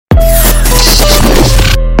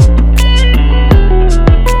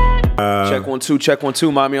Check 1 2, check 1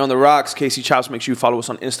 2. Miami on the Rocks. Casey Chops. Make sure you follow us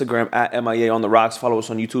on Instagram at MIA on the Rocks. Follow us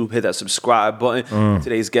on YouTube. Hit that subscribe button.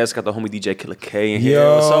 Today's guest got the homie DJ Killer K in here.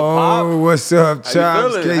 What's up, Pop? What's up,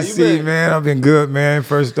 Chops? KC, man. I've been good, man.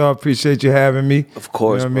 First off, appreciate you having me. Of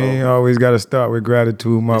course, you know what I mean? Always got to start with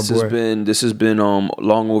gratitude, my boy. This has been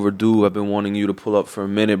long overdue. I've been wanting you to pull up for a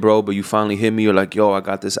minute, bro, but you finally hit me. You're like, yo, I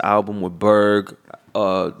got this album with Berg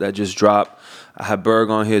that just dropped. I had Berg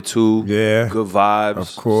on here too. Yeah. Good vibes.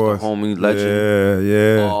 Of course. It's the homie legend.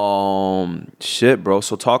 Yeah. Shit, bro.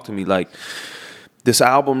 So talk to me. Like, this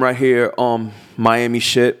album right here, Miami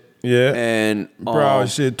shit. Yeah. And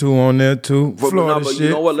Broward shit too on there too. Florida shit. You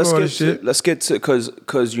know what? Let's get to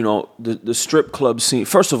because you know the strip club scene.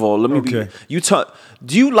 First of all, let me be.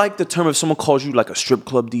 Do you like the term if someone calls you like a strip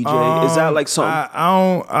club DJ? Is that like something?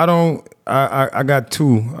 I got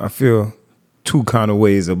two. I feel two kind of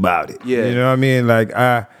ways about it. Yeah. You know what I mean? Like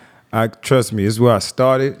I trust me. It's where I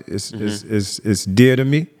started. It's dear to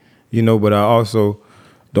me. You know, but I also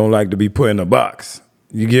don't like to be put in a box.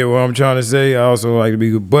 You get what I'm trying to say? I also like to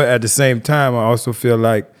be good. But at the same time, I also feel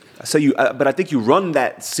like but I think you run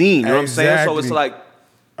that scene, you know what I'm saying? So it's like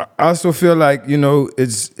I also feel like, you know,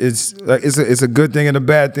 it's a good thing and a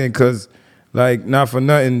bad thing, because like, not for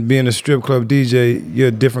nothing, being a strip club DJ, you're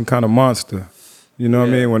a different kind of monster. You know what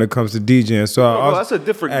I mean, when it comes to DJing. So that's a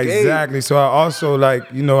different game. Exactly. So I also like,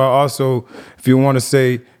 you know, if you want to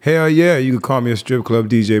say, hell yeah, you can call me a strip club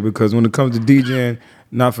DJ, because when it comes to DJing,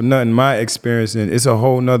 not for nothing, my experience, and it's a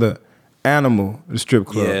whole nother animal, the strip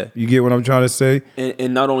club. Yeah. You get what I'm trying to say?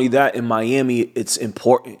 And not only that, in Miami, it's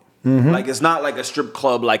important. Like, it's not like a strip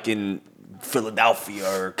club like in Philadelphia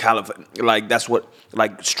or California. Like, that's what,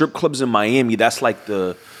 like, strip clubs in Miami, that's like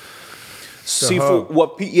the hub.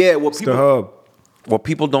 The hub. What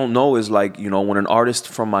people don't know is, like, you know, when an artist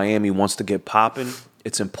from Miami wants to get popping,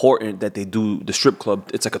 it's important that they do the strip club.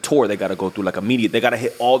 It's like a tour they got to go through, like immediate. They got to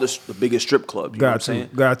hit all the biggest strip clubs. You know what I'm saying?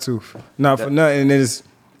 Got to. Not for nothing. It's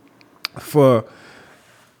for,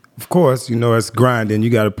 of course, you know, it's grinding.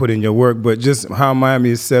 You got to put in your work. But just how Miami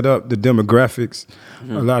is set up, the demographics,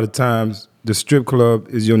 a lot of times the strip club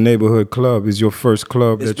is your neighborhood club, is your first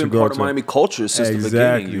club that you go to. It's been part of Miami culture since the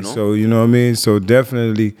beginning, you know? So, you know what I mean? So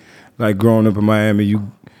definitely, like, growing up in Miami,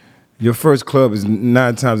 your first club is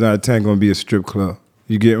 9 times out of 10 going to be a strip club.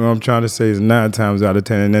 You get what I'm trying to say? It's 9 times out of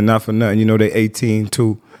 10. And then not for nothing, you know, they 18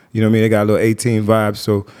 too. You know what I mean? They got a little 18 vibe.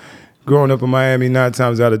 So growing up in Miami, 9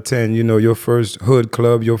 times out of 10, you know, your first hood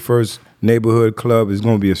club, your first neighborhood club is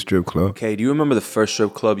going to be a strip club. Okay, do you remember the first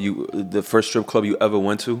strip club you ever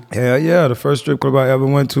went to? Hell yeah. The first strip club I ever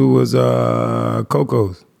went to was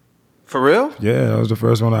Coco's. For real? Yeah, that was the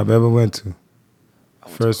first one I've ever went to.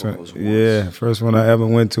 First one I ever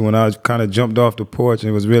went to when I kind of jumped off the porch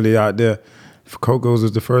and was really out there. Coco's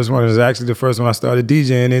was the first one. It was actually the first one I started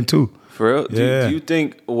DJing in too. For real? Yeah. Do you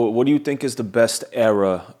think, what do you think is the best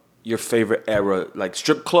era, your favorite era, like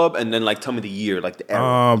strip club, and then like tell me the year, like the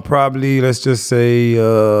era? Probably, let's just say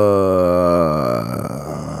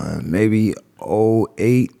maybe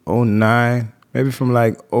 08, 09, maybe from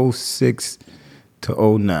like 06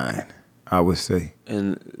 to 09. I would say,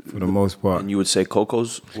 and for the most part. And you would say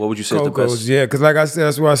Coco's? What would you say is the Coco's, best? yeah, because like I said,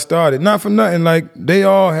 that's where I started. Not for nothing, like, they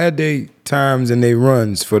all had their times and their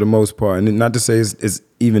runs for the most part. And not to say it's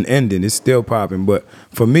even ending, it's still popping. But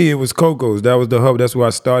for me, it was Coco's. That was the hub. That's where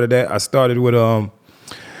I started at. I started with,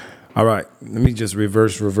 all right, let me just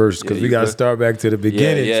reverse, because we got to start back to the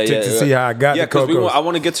beginning to see how I got to Coco's. Yeah, because I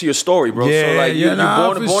want to get to your story, bro. Yeah, so, like, you're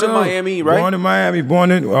born in Miami, right? Born in Miami,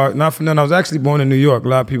 not for nothing, I was actually born in New York. A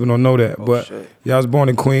lot of people don't know that. I was born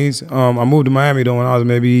in Queens. I moved to Miami, though, when I was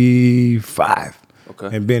maybe 5.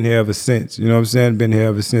 Okay. And been here ever since. You know what I'm saying? Been here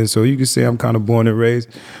ever since. So you can say I'm kind of born and raised.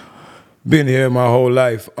 Been here my whole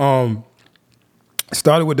life.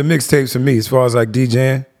 Started with the mixtapes for me, as far as like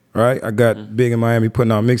DJing. Right, I got big in Miami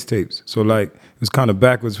putting out mixtapes. So like, it was kind of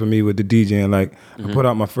backwards for me with the DJing. Like, I put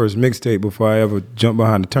out my first mixtape before I ever jumped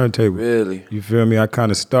behind the turntable. Really? You feel me? I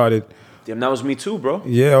kind of started. Damn, that was me too, bro.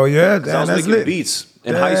 Yeah, oh yeah. Damn, I was making lit. beats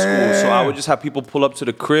in high school, so I would just have people pull up to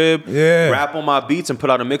the crib, rap on my beats, and put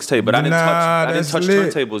out a mixtape. But I didn't touch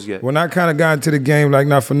turntables yet. When I kind of got into the game, like,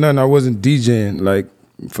 not for nothing, I wasn't DJing like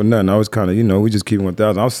for nothing. I was kind of, you know, we just keep it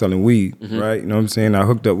 1,000. I was selling weed, right? You know what I'm saying? I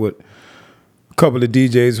hooked up with couple of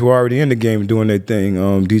DJs who are already in the game doing their thing.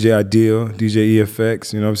 DJ Ideal, DJ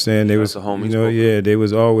EFX, you know what I'm saying? They was, the homies, you know, they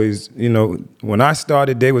was always, you know, when I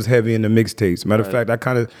started, they was heavy in the mixtapes. Matter of fact, I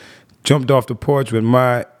kind of jumped off the porch with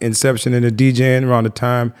my inception in the DJing around the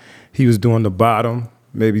time he was doing the bottom,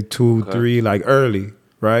 maybe 2, 3, like early.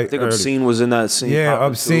 right? I think Obscene was in that scene. Yeah,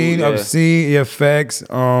 Obscene, EFX.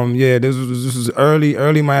 This was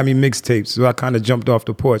early Miami mixtapes. So I kind of jumped off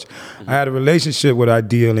the porch. I had a relationship with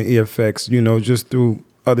Ideal and EFX, just through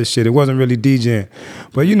other shit. It wasn't really DJing,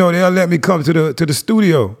 but they'll let me come to the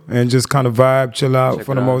studio and just kind of vibe, chill out.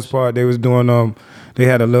 For the most part, they was doing they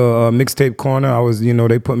had a little mixtape corner. I was,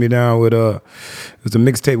 they put me down with it was a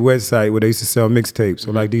mixtape website where they used to sell mixtapes.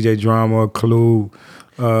 So like DJ Drama, Clue,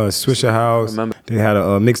 Swisher House. They had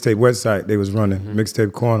a mixtape website they was running,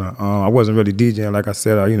 Mixtape Corner. I wasn't really DJing, like I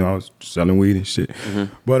said. I was selling weed and shit.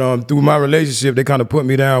 But through my relationship, they kind of put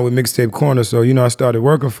me down with Mixtape Corner. So I started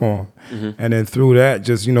working for them, and then through that,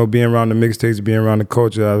 just being around the mixtapes, being around the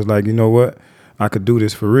culture, I was like, you know what? I could do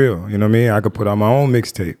this for real. You know what I mean? I could put out my own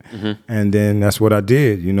mixtape, and then that's what I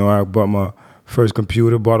did. I bought my first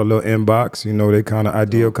computer, bought a little inbox. They kind of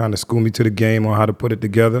Ideal kind of schooled me to the game on how to put it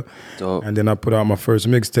together. Dope. And then I put out my first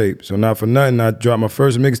mixtape. So not for nothing, I dropped my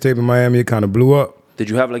first mixtape in Miami. It kind of blew up. Did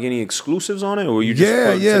you have like any exclusives on it, or were you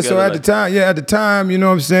just So at the time, you know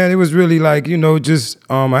what I'm saying, it was really like just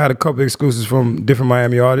I had a couple exclusives from different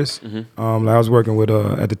Miami artists. Like I was working with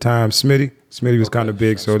at the time Smitty. Smitty was kind of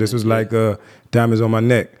big, so this was like Diamonds on My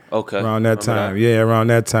Neck. Okay. Around that time. Yeah, around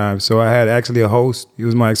that time. So I had actually a host. He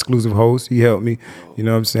was my exclusive host. He helped me. You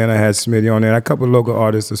know what I'm saying? I had Smitty on there. And a couple of local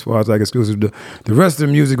artists as far as like exclusive. The rest of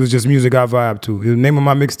the music was just music I vibe to. The name of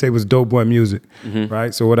my mixtape was Dope Boy Music.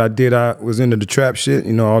 Right? So what I did, I was into the trap shit.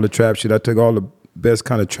 All the trap shit. I took all the best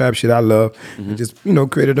kind of trap shit I love and just,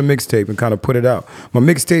 created a mixtape and kind of put it out. My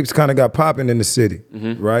mixtapes kind of got popping in the city,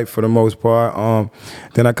 right? For the most part.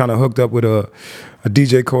 Then I kind of hooked up with a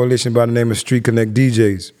DJ coalition by the name of Street Connect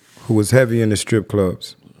DJs, who was heavy in the strip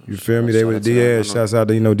clubs. You feel me? They were shouts out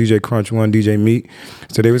to DJ Crunch One, DJ Meat.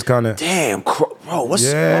 So they was kind of damn, bro. What's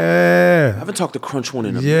up? I haven't talked to Crunch One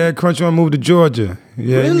in a minute. Yeah, Crunch One moved to Georgia.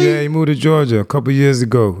 Yeah, really? Yeah, he moved to Georgia a couple years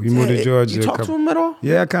ago. He moved to Georgia. You talked to him at all?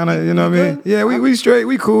 Yeah, kind of. You know what I mean? Yeah, we straight,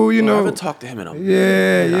 we cool. I haven't talked to him in a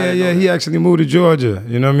minute. Yeah. He actually moved to Georgia.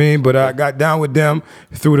 You know what I mean? But I got down with them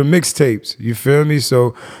through the mixtapes. You feel me?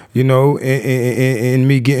 So in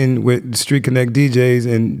me getting with Street Connect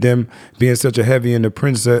DJs and them being such a heavy in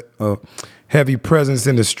the heavy presence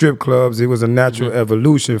in the strip clubs, it was a natural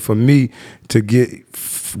evolution for me to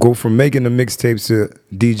go from making the mixtapes to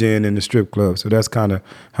DJing in the strip club. So that's kind of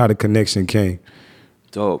how the connection came.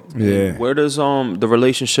 Dope. Yeah. And where does the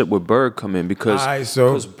relationship with Berg come in?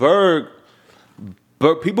 Because Berg,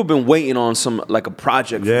 people been waiting on a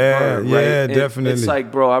project from Berg, right? Yeah, definitely. It's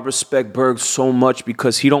like, bro, I respect Berg so much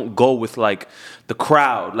because he don't go with like the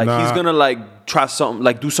crowd. Like he's gonna try something,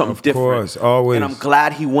 do something different. Of course, always. And I'm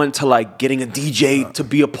glad he went to getting a DJ to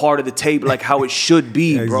be a part of the tape, like how it should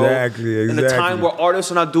be, bro. Exactly. In a time where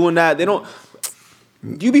artists are not doing that, they don't.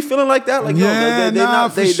 Do you be feeling like that? Like,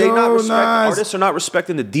 artists are not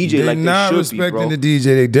respecting the DJ like they should be, bro. They're not respecting the DJ.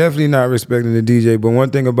 They definitely not respecting the DJ. But one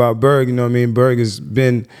thing about Berg, you know what I mean? Berg has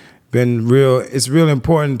been real. It's real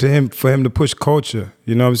important for him to push culture.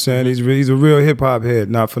 You know what I'm saying? He's a real hip hop head,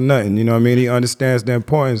 not for nothing. You know what I mean? He understands the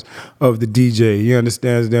importance of the DJ. He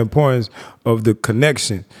understands the importance of the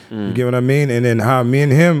connection. You get what I mean? And then how me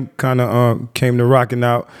and him kind of came to rocking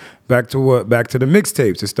out. Back to the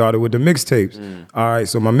mixtapes. It started with the mixtapes. All right,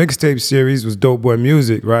 so my mixtape series was Dope Boy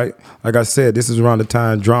Music, right? Like I said, this is around the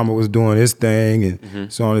time Drama was doing his thing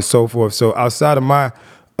and so on and so forth. So outside of my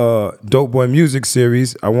Dope Boy Music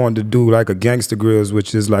series, I wanted to do like a Gangsta Grills,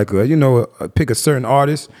 which is like pick a certain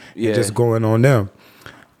artist and just going on them.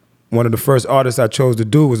 One of the first artists I chose to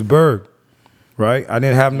do was Berg. Right? I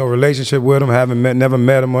didn't have no relationship with him, never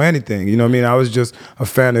met him or anything. You know what I mean? I was just a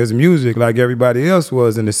fan of his music like everybody else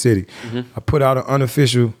was in the city. I put out an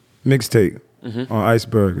unofficial mixtape on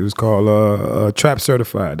Iceberg. It was called Trap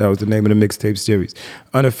Certified. That was the name of the mixtape series.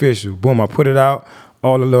 Unofficial. Boom, I put it out.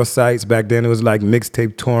 All the little sites back then, it was like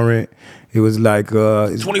Mixtape Torrent. It was like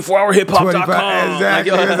 24hourhiphop.com.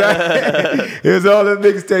 Exactly. It was all the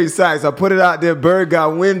mixtape sites. I put it out there. Berg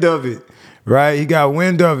got wind of it. Right, he got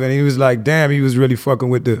wind of it, and he was like, "Damn!" He was really fucking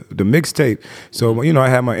with the mixtape. So I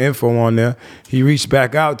had my info on there. He reached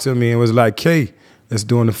back out to me and was like, "K, let's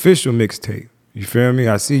do an official mixtape." You feel me?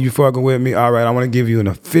 I see you fucking with me. All right, I want to give you an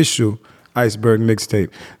official Iceberg mixtape.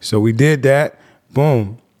 So we did that.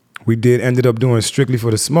 Boom. We ended up doing Strictly for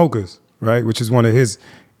the Smokers, right? Which is one of his.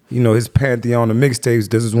 His pantheon of mixtapes.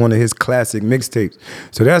 This is one of his classic mixtapes.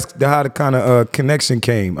 So that's how the kind of connection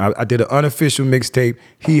came. I did an unofficial mixtape.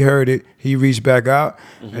 He heard it. He reached back out,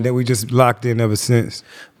 and then we just locked in ever since.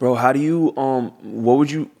 Bro, how do you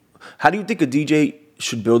think a DJ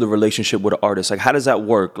should build a relationship with an artist? Like, how does that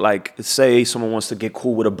work? Like, say someone wants to get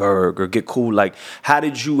cool with a Berg or get cool. Like, how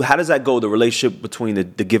does that go? The relationship between the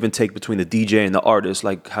give and take between the DJ and the artist,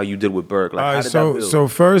 like how you did with Berg. Like, how did that build? So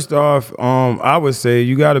first off, I would say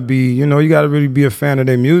you gotta really be a fan of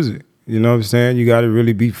their music. You know what I'm saying? You got to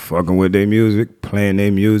really be fucking with their music, playing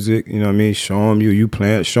their music, you know what I mean? Showing them you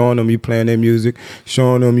playing their music,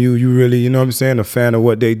 showing them you really, you know what I'm saying, a fan of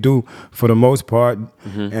what they do for the most part.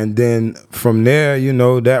 Mm-hmm. And then from there, you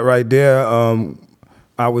know, that right there,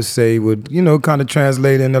 I would say would, you know, kind of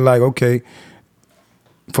translate into like, okay,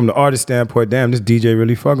 from the artist standpoint, damn, this DJ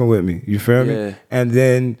really fucking with me. You feel me? And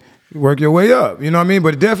then work your way up, you know what I mean?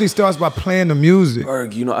 But it definitely starts by playing the music.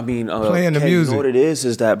 Berg, you know, I mean, playing the music. You know what it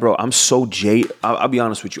is that, bro, I'm so jaded. I'll be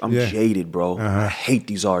honest with you. I'm jaded, bro. I hate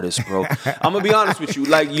these artists, bro. I'm going to be honest with you.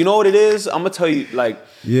 Like, you know what it is? I'm going to tell you, like,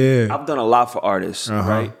 I've done a lot for artists,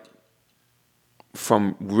 right?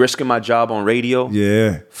 From risking my job on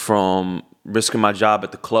radio. From risking my job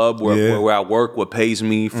at the club where I work, what pays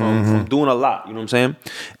me, from doing a lot, you know what I'm saying?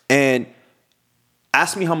 And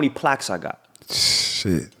ask me how many plaques I got.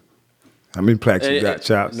 Shit. How many plaques you got,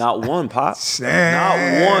 Chops? Not one, Pop.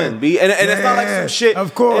 Not one, B. And it's not like some shit.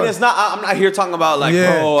 Of course. And it's not, I'm not here talking about like,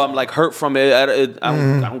 bro, I'm like hurt from it. I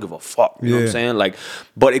don't give a fuck. You know what I'm saying? Like,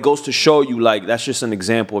 but it goes to show you, like, that's just an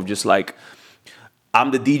example of just like,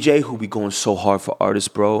 I'm the DJ who be going so hard for artists,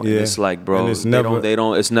 bro. And it's like, bro, it's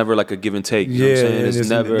never like a give and take. You know what I'm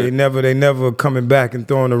saying? They never coming back and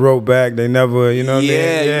throwing the rope back. They never, you know what I mean?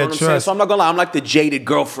 You know what I'm saying? So I'm not gonna lie, I'm like the jaded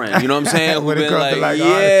girlfriend, you know what I'm saying? Who been like,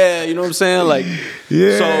 you know what I'm saying? Like,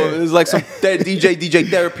 so it's like some DJ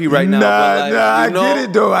therapy right now. I get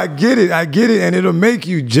it though. I get it. And it'll make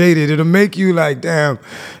you jaded. It'll make you like, damn,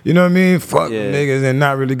 you know what I mean? Fuck niggas and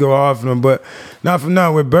not really go off on them. But not for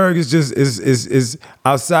nothing. With Berg, it's just, is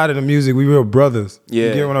outside of the music, we real brothers.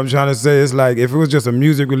 You get what I'm trying to say? It's like, if it was just a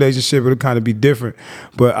music relationship, it would kind of be different.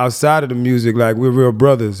 But outside of the music, like, we're real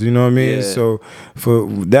brothers, you know what I mean? So for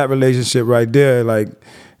that relationship right there, like,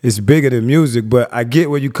 it's bigger than music. But I get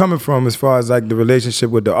where you're coming from as far as like the relationship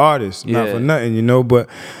with the artist. Not for nothing, you know? But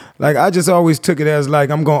like, I just always took it as like,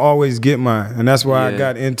 I'm gonna always get mine. And that's why I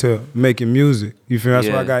got into making music. You feel me?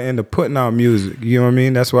 That's why I got into putting out music. You know what I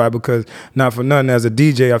mean? That's why, because not for nothing, as a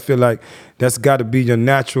DJ, I feel like that's gotta be your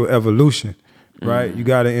natural evolution. Right? You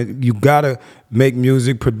gotta make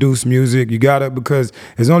music, produce music. You gotta, because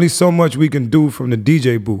there's only so much we can do from the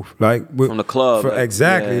DJ booth, like from the club.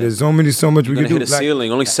 Exactly. There's so much we can do. Hit a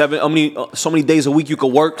ceiling. Only so many days a week you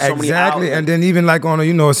can work. So many hours. And then even like on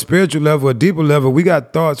a spiritual level, a deeper level, we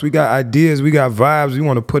got thoughts, we got ideas, we got vibes we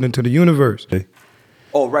want to put into the universe.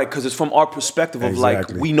 Oh, right, because it's from our perspective of like,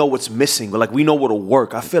 we know what's missing, but like, we know what'll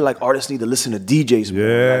work. I feel like artists need to listen to DJs more.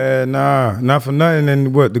 Yeah, not for nothing.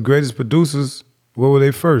 And what, the greatest producers, what were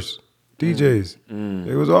they first? DJs.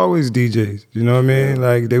 They was always DJs. You know what I mean?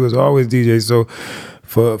 Like, they was always DJs. So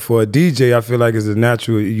for a DJ, I feel like it's a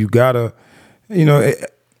natural, you gotta, you know,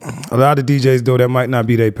 a lot of DJs, though, that might not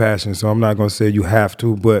be their passion, so I'm not going to say you have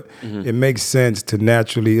to, but it makes sense to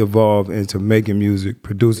naturally evolve into making music,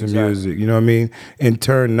 producing music, you know what I mean? In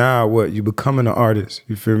turn, now, you becoming an artist,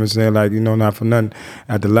 you feel me saying? Like, you know, not for nothing,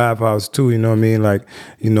 at the Live House, too, you know what I mean? Like,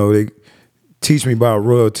 you know, they teach me about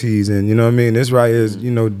royalties, and you know what I mean? This right here is,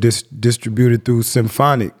 you know, distributed through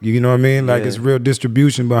Symphonic, you know what I mean? Like, it's real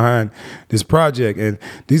distribution behind this project, and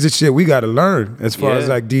these are shit we got to learn as far as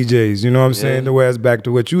like DJs, you know what I'm saying? The way it's back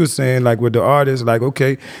to what you were saying, like with the artists, like,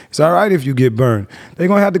 okay, it's all right if you get burned. They're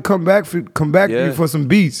going to have to come back for you for some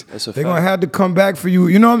beats. They're going to have to come back for you,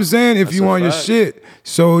 you know what I'm saying? If you on your shit.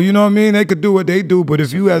 So, you know what I mean? They could do what they do, but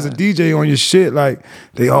if you as a DJ on your shit, like,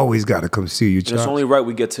 they always got to come see you. It's only right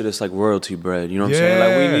we get to this like royalty, bro. You know what I'm saying?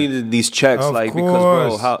 Like, we needed these checks, like,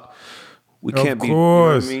 because, bro, we can't be, you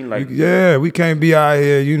know what I mean? Like, we can't be out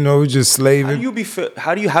here, you know, just slaving.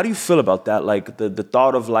 How do you feel about that? Like, the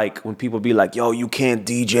thought of like, when people be like, yo, you can't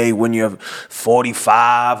DJ when you're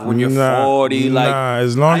 45, when you're 40. Like,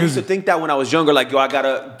 as long I used to think that when I was younger, like, yo, I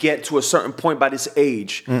gotta get to a certain point by this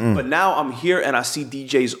age. But now I'm here and I see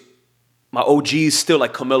DJs, my OGs still,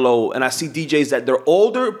 like Camilo, and I see DJs that they're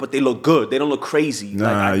older, but they look good. They don't look crazy.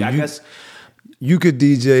 Like, I guess you could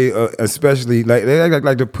DJ, especially, like, they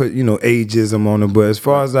like to put, you know, ageism on them, but as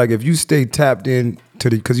far as like, if you stay tapped in to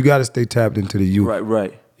because you got to stay tapped into the youth.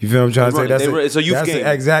 Right. You feel what I'm trying to say? It's a youth game.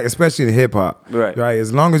 Exactly, especially in hip hop. Right.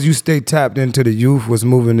 As long as you stay tapped into the youth, what's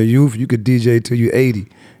moving the youth, you could DJ till you're 80.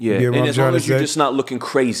 Yeah, and as long as you're just not looking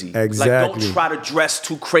crazy. Exactly. Like, don't try to dress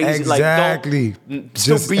too crazy. Exactly. Like,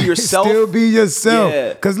 still be yourself. Still be yourself.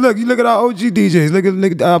 Yeah. Because look, you look at our OG DJs. Look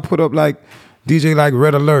at I put up like DJ like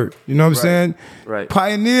Red Alert. You know what I'm saying? Right.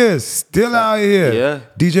 Pioneers still out here. Yeah.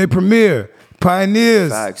 DJ Premier.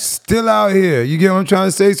 Pioneers Facts. still out here. You get what I'm trying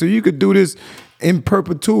to say? So you could do this in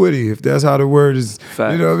perpetuity, if that's how the word is.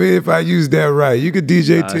 Facts. You know what I mean? If I use that right, you could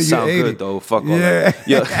DJ till you're 80. Good though. Fuck all that.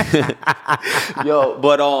 Yo,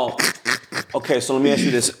 but okay. So let me ask you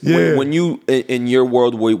this: when you in your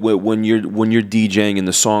world, when you're DJing and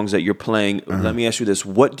the songs that you're playing, let me ask you this: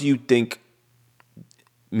 what do you think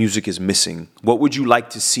music is missing? What would you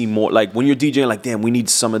like to see more? Like when you're DJing, like, damn, we need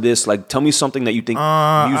some of this. Like, tell me something that you think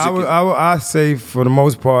music. I say for the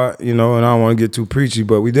most part, you know, and I don't want to get too preachy,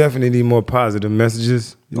 but we definitely need more positive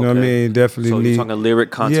messages. You know what I mean? Definitely need. So you're talking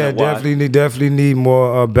lyric content. Yeah, definitely need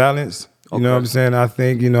more balance. You know what I'm saying? I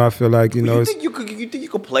think, you know, I feel like, you know. You think you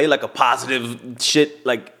could play like a positive shit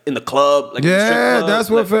like in the club? Like yeah, that's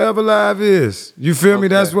what Forever Live is. You feel me?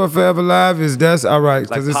 That's what Forever Live is. That's all right.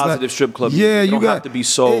 Like it's positive like, strip club. Yeah, you don't have to be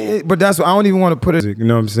so. But that's what I don't even want to put it. You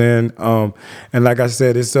know what I'm saying? And like I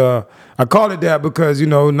said, it's I call it that because, you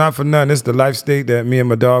know, not for nothing, it's the life state that me and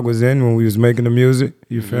my dog was in when we was making the music.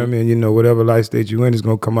 You feel me? And you know, whatever life state you in is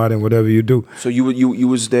gonna come out in whatever you do. So you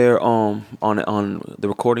was there on the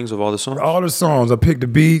recordings of all the songs? All the songs. I picked the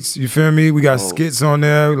beats, you feel me? We got skits on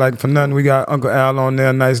there. Like for nothing, we got Uncle Al on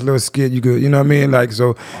there, nice little skit. You could, you know what I mean? Like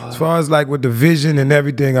so as far as like with the vision and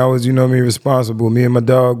everything, I was, you know what I mean, responsible. Me and my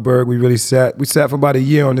dog Berg, we sat for about a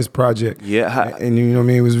year on this project. Yeah. And you know what I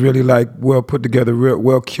mean? It was really like well put together,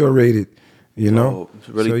 well curated. You know,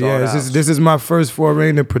 really so yeah, this is my first foray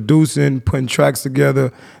into producing, putting tracks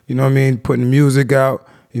together. You know what I mean, putting music out.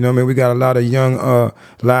 You know what I mean, we got a lot of young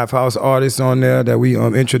live house artists on there that we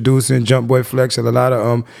introducing. Jump Boy Flex, a lot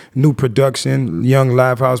of new production, young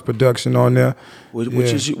live house production on there.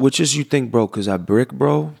 Which is you think, bro? Because at Brick,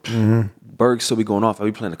 bro. Berg still be going off. I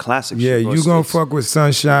be playing the classics. Yeah, you gonna fuck with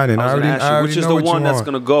Sunshine, and I already which is the one that's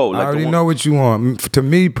gonna go. Like I already know what you want. To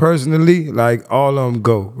me personally, like all of them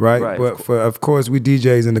go right. But of course, we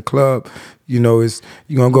DJs in the club. You know,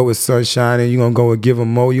 you gonna go with Sunshine, and you gonna go with Give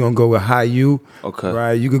 'Em Mo. You gonna go with High You. Okay.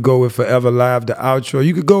 Right. You could go with Forever Live, the outro.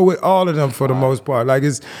 You could go with all of them for the most part. Like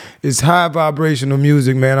it's high vibrational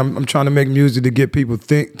music, man. I'm trying to make music to get people to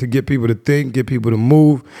think, get people to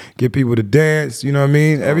move, get people to dance. You know what I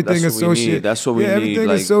mean? Everything associated. That's what we need. Everything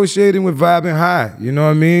associated with vibing high. You know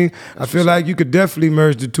what I mean? I feel like you could definitely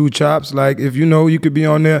merge the two chops. Like if you know, you could be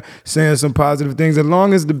on there saying some positive things as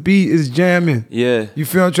long as the beat is jamming. Yeah. You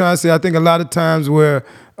feel what I'm trying to say? I think a lot of times where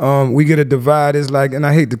we get a divide is like, and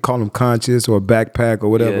I hate to call them conscious or backpack or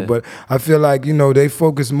whatever, but I feel like, you know, they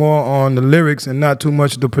focus more on the lyrics and not too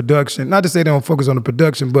much the production. Not to say they don't focus on the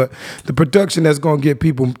production, but the production that's going to get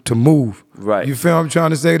people to move. Right. You feel what I'm trying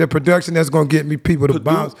to say? The production that's going to get me people to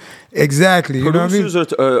bounce. Exactly. You know what I mean?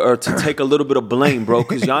 Producers are to take a little bit of blame, bro,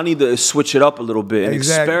 because y'all need to switch it up a little bit and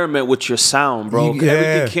experiment with your sound, bro. Yeah.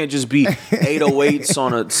 Everything can't just be 808s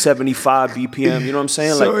on a 75 BPM. You know what I'm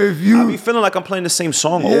saying? So like, I be feeling like I'm playing the same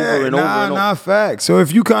song over and over and over. Nah, facts. So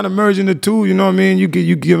if you kind of merging the two, you know what I mean? You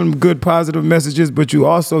give them good positive messages, but you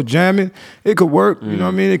also jamming, it could work. You know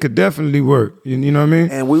what I mean? It could definitely work. You know what I mean?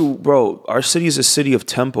 And our city is a city of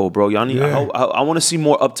tempo, bro. Y'all need. I want to see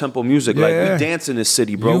more up tempo music. Like we dance in this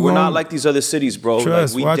city, bro. We're not like these other cities, bro.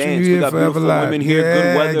 Trust, like we dance. We got beautiful women here,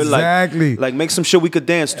 good weather. Exactly. Like make some shit we could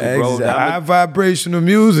dance to, bro. High vibrational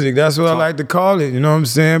music. That's what I like to call it. You know what I'm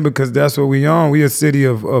saying? Because that's what we on. We a city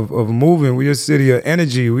of moving. We a city of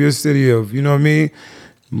energy. We a city of, you know what I mean?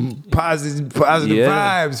 Positive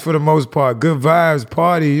vibes for the most part. Good vibes,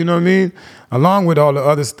 party, you know what I mean? Along with all the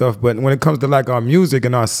other stuff. But when it comes to like our music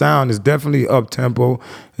and our sound, it's definitely up tempo.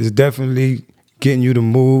 It's definitely getting you to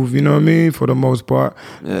move, you know what I mean? For the most part.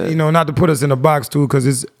 Yeah. You know, not to put us in a box too, because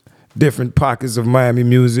it's different pockets of Miami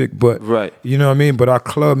music, but you know what I mean? But our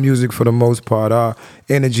club music for the most part, our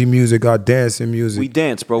energy music, our dancing music. We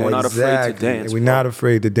dance, bro. We're not afraid to dance. We're not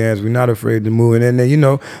afraid to dance. We're not afraid to move. And then, you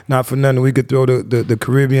know, not for nothing, we could throw the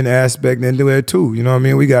Caribbean aspect into it too. You know what I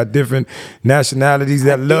mean? We got different nationalities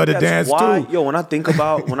that love to dance too. Yo, when I think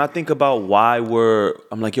about why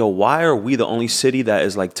I'm like, yo, why are we the only city that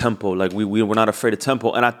is like tempo? Like we're not afraid of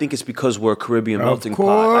tempo. And I think it's because we're a Caribbean melting pot.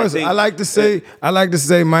 Of course. I like to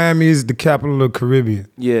say Miami is the capital of the Caribbean.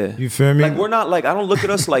 Yeah. You feel me? Like we're not like, I don't look at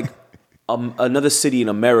us like another city in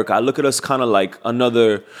America. I look at us kind of like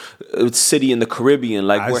another city in the Caribbean.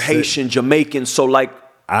 Like we're Haitian, Jamaican. So like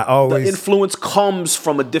the influence comes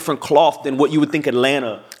from a different cloth than what you would think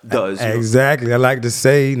Atlanta does. Exactly. I like to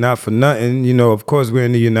say, not for nothing, you know, of course we're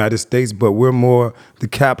in the United States, but we're more the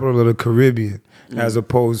capital of the Caribbean as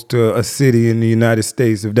opposed to a city in the United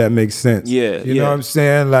States, if that makes sense. Yeah. You know what I'm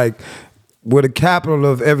saying? Like, we're the capital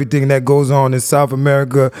of everything that goes on in South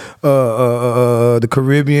America, the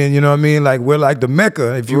Caribbean, you know what I mean? Like, we're like the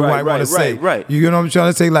Mecca, if you might want to say. Right. You know what I'm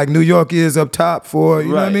trying to say? Like, New York is up top for, you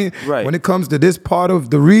know what I mean? Right. When it comes to this part of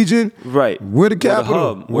the region, we're the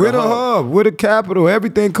capital. We're the hub. We're the capital.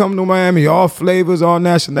 Everything come to Miami, all flavors, all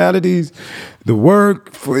nationalities, the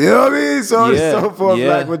work, for, you know what I mean? So on and so forth.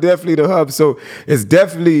 Like, we're definitely the hub. So it's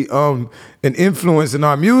definitely an influence in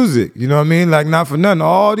our music, you know what I mean? Like, not for nothing,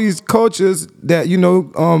 all these cultures that, you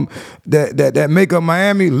know, that make up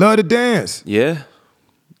Miami love to dance. Yeah.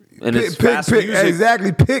 And it's fast music.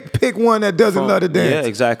 Exactly. Pick one that doesn't love to dance. Yeah,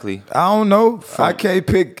 exactly. I don't know. I can't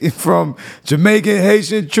pick from Jamaican,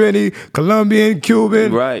 Haitian, Trini, Colombian,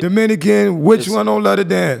 Cuban, Dominican. Which one don't love to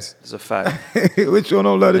dance? It's a fact. Which one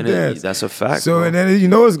don't love to dance? That's a fact. So, bro. And then, you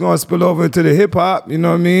know, it's going to spill over into the hip hop, you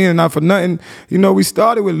know what I mean? And not for nothing, you know, we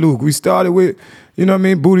started with Luke. We started with, you know what I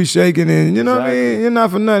mean, booty shaking, and you know what I mean? You're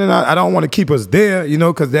not for nothing. I don't want to keep us there, you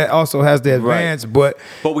know, because that also has the advance, but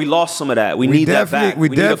we lost some of that. We need that back. We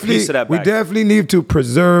need a piece of that back. We definitely need to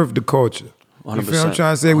preserve the culture. 100%. You feel what I'm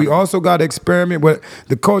trying to say? 100%. We also got to experiment, but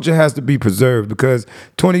the culture has to be preserved, because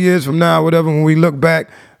 20 years from now, whatever, when we look back,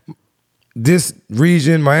 this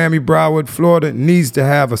region, Miami, Broward, Florida, needs to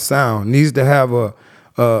have a sound, needs to have a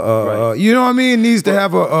you know what I mean? Needs to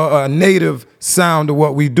have a native sound to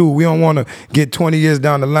what we do. We don't want to get 20 years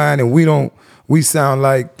down the line and we sound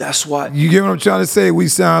like, that's why. You get what I'm trying to say? We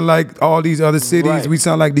sound like all these other cities. We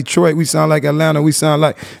sound like Detroit. We sound like Atlanta. We sound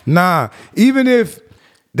like, even if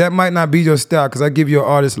that might not be your style, because I give you an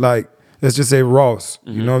artist like, let's just say Ross.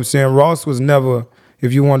 Mm-hmm. You know what I'm saying? Ross was never,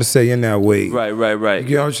 if you want to say, in that way. Right. You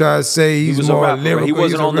get what I'm trying to say? He's more lyrical. He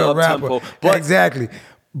wasn't on the up-tempo. Exactly.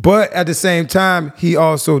 But at the same time, he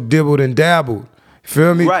also dibbled and dabbled.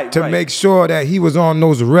 Feel me? To make sure that he was on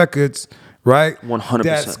those records, right? 100%.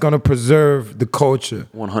 That's gonna preserve the culture.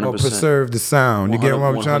 100%. Or preserve the sound. You get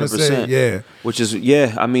what I'm trying to say? Yeah. Which is,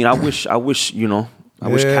 I mean, I wish, you know, I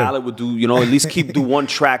wish Khaled would do, you know, at least do one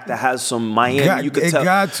track that has some Miami. You could tell.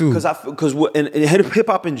 Got to. Because in hip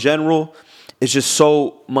hop in general, it's just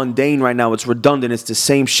so mundane right now. It's redundant. It's the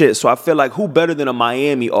same shit. So I feel like who better than a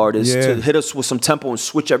Miami artist to hit us with some tempo and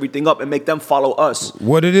switch everything up and make them follow us?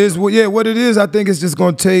 What it is, I think it's just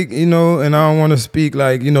going to take, you know, and I don't want to speak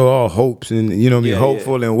like, you know, all hopes and, you know, be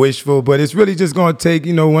hopeful and wishful, but it's really just going to take,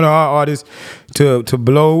 you know, one of our artists to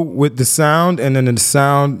blow with the sound, and then the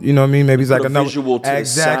sound, you know what I mean? Maybe it's like another visual to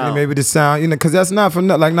exactly, the sound. Maybe the sound, you know, because that's not for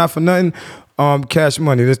nothing. Cash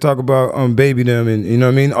Money. Let's talk about Baby Them, and you know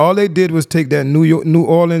what I mean. All they did was take that New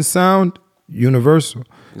Orleans sound, Universal,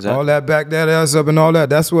 all that, back that ass up and all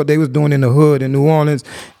that. That's what they was doing in the hood in New Orleans,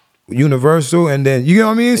 Universal, and then you know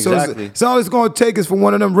what I mean. Exactly. So all it's gonna take is for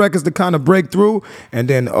one of them records to kind of break through, and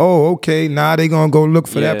then now they gonna go look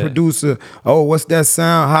for that producer. Oh, what's that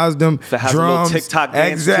sound? How's them has drums? A little TikTok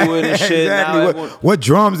dance to it and shit. Exactly. What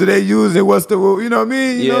drums do they use? And what's the, you know what I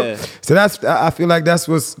mean? You know? So I feel like that's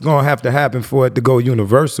what's gonna have to happen for it to go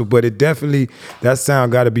universal. But it definitely, that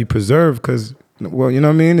sound got to be preserved, because, well, you know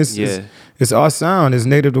what I mean. It's our sound. It's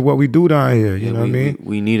native to what we do down here. You know what I mean?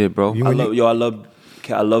 We need it, bro. What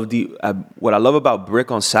I love about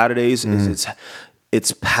Brick on Saturdays is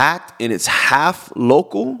it's packed and it's half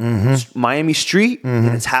local, Miami street, and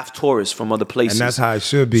it's half tourists from other places. And that's how it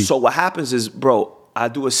should be. So what happens is, bro, I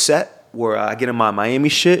do a set where I get in my Miami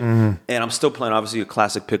shit, and I'm still playing obviously a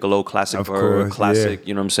classic Piccolo, classic Bird, classic,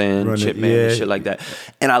 you know what I'm saying, Chipman and shit like that.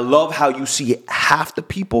 And I love how you see half the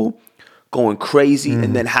people going crazy,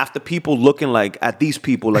 and then half the people looking like at these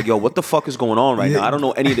people like, yo, what the fuck is going on right now? I don't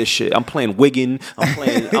know any of this shit. I'm playing Wiggin.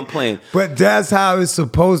 I'm playing. But that's how it's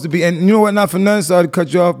supposed to be. And you know what? Not for nothing, sorry to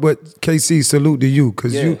cut you off, but KC, salute to you,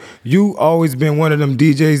 because you always been one of them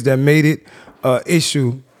DJs that made it an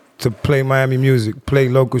issue to play Miami music, play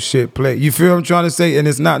local shit, play. You feel what I'm trying to say? And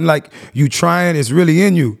it's not like you trying, it's really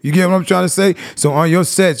in you. You get what I'm trying to say? So on your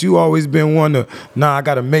sets, you always been one to, I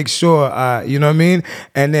got to make sure you know what I mean?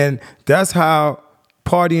 And then that's how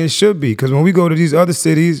partying should be. Because when we go to these other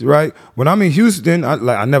cities, right? When I'm in Houston,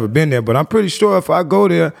 I never been there, but I'm pretty sure if I go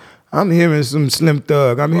there, I'm hearing some Slim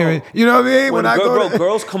Thug. I'm hearing, you know what I mean? When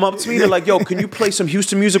girls come up to me, they're like, yo, can you play some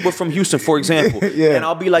Houston music? We're from Houston, for example. And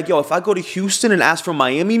I'll be like, yo, if I go to Houston and ask for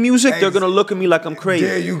Miami music, they're going to look at me like I'm crazy.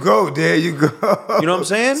 There you go. You know what I'm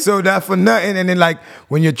saying? So that for nothing. And then like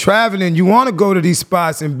when you're traveling, you want to go to these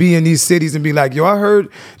spots and be in these cities and be like, yo, I heard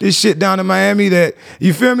this shit down in Miami that,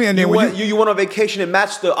 you feel me? And then you went on vacation and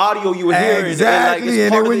matched the audio you were hearing. Exactly.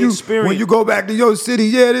 And then when you go back to your city,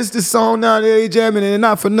 this the song now they jamming, and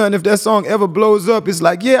not for nothing. if that song ever blows up, it's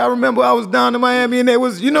like, yeah, I remember I was down in Miami and it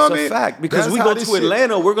was, you know what I mean? That's a fact. Because we go to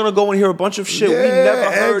Atlanta, we're gonna go and hear a bunch of shit we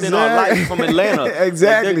never heard in our life from Atlanta.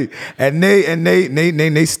 Exactly. Like and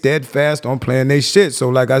they steadfast on playing their shit. So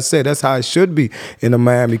like I said, that's how it should be in a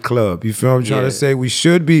Miami club. You feel what I'm trying to say? We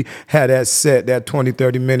should be had that set, that 20,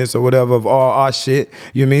 30 minutes or whatever of all our shit.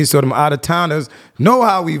 You know what I mean? So them out of towners know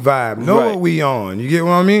how we vibe, know what we on. You get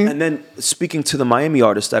what I mean? And then speaking to the Miami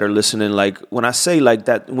artists that are listening, like when I say like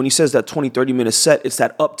that, when he says that 20, 30 minute set, it's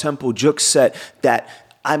that up-tempo juke set that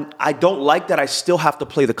I don't like that I still have to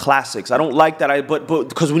play the classics. I don't like that but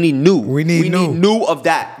because we need new. We need new of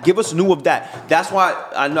that. Give us new of that. That's why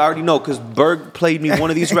I already know, because Berg played me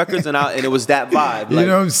one of these records and it was that vibe. You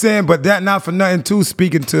know what I'm saying? But that not for nothing too,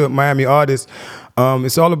 speaking to Miami artists,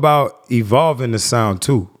 it's all about evolving the sound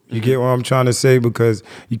too. You get what I'm trying to say? Because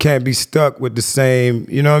you can't be stuck with the same,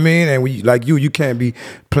 you know what I mean? And you can't be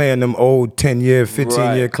playing them old 10-year,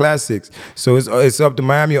 15-year classics. So it's up to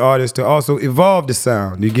Miami artists to also evolve the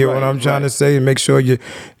sound. You get what I'm trying to say? And make sure you're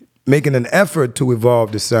making an effort to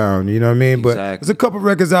evolve the sound, you know what I mean? But there's a couple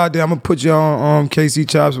records out there. I'm gonna put you on KC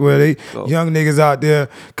Chops where they young niggas out there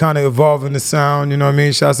kind of evolving the sound, you know what I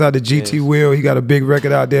mean? Shouts out to GT Will. He got a big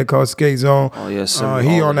record out there called Skate Zone. Oh yes,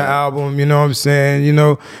 he on the album, you know what I'm saying? You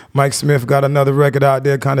know, Mike Smith got another record out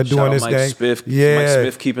there kind of doing this thing. Mike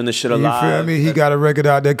Smith keeping the shit alive. You feel me? He got a record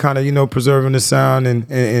out there kind of, you know, preserving the sound and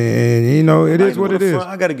you know, it is what it is.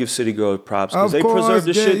 I gotta give City Girl props because they preserve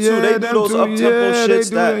the shit too. They do those up-tempo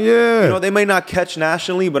shits that you know, they may not catch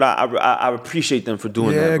nationally, but I appreciate them for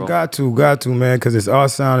doing that, bro. got to, man, because it's our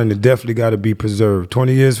sound and it definitely got to be preserved.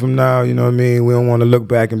 20 years from now, you know what I mean? We don't want to look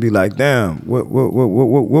back and be like, damn, what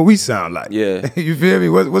we sound like? Yeah. You feel me?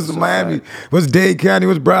 What's the Miami? What's Dade County?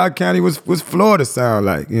 What's Broward County? What's Florida sound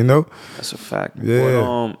like, you know? That's a fact. Yeah.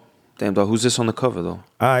 But, damn, dog, who's this on the cover, though?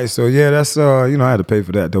 All right, so yeah, that's you know, I had to pay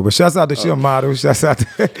for that though. But shouts out to she a model. Shouts out to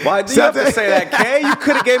why do you have to say that, K? You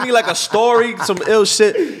could have gave me like a story, some ill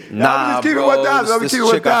shit. Nah, bro. This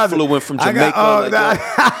chick I flew in from Jamaica.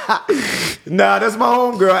 Nah, that's my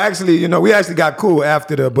homegirl. Actually, you know, we actually got cool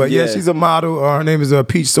after that. But yeah, she's a model. Her name is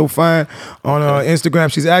Peach So Fine on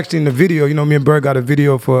Instagram. She's actually in the video. You know, me and Berg got a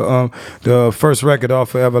video for the first record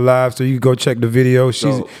off Forever Live. So you can go check the video.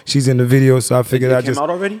 She's in the video. So I figured it came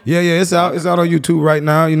out already? Yeah, it's out. It's out on YouTube right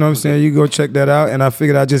now. You know what I'm saying? You go check that out. And I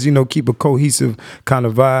figured I just, you know, keep a cohesive kind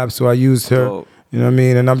of vibe. So I used her. Dope. You know what I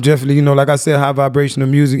mean? And I'm definitely, you know, like I said, high vibrational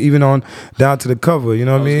music, even on down to the cover. You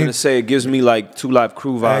know what I mean? I was going to say, it gives me like 2 Live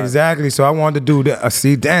Crew vibes. Exactly. So I wanted to do that.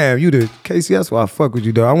 See, damn, you the Casey, that's why I fuck with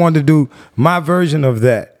you, though. I wanted to do my version of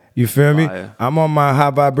that. You feel me? I'm on my high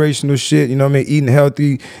vibrational shit, you know what I mean? Eating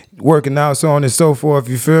healthy, working out, so on and so forth,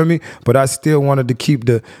 you feel me? But I still wanted to keep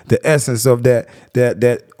the essence of that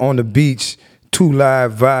on the beach 2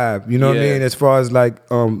 Live vibe, you know what I mean? As far as like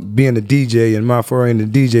being a DJ and my foray in the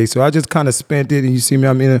DJ. So I just kind of spent it, and you see me,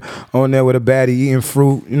 I'm on there with a baddie eating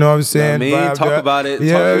fruit, you know what I'm saying? You know what I mean? Talk about it, talk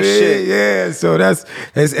your shit. Yeah, so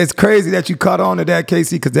it's crazy that you caught on to that,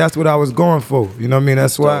 Casey, because that's what I was going for, you know what I mean?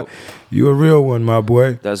 That's why you a real one, my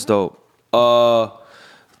boy. That's dope.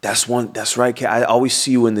 That's right, K. I always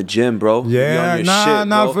see you in the gym, bro. Yeah, shit,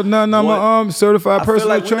 not for nothing. I'm a certified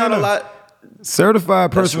personal trainer.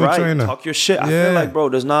 Certified personal trainer. Talk your shit. I feel like, bro,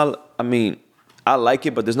 there's not, I mean, I like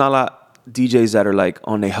it, but there's not a lot of DJs that are like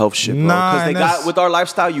on their health shit, bro. Because with our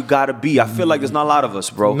lifestyle, you gotta be. I feel like there's not a lot of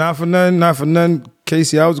us, bro. Not for nothing.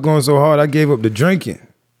 Casey, I was going so hard, I gave up the drinking.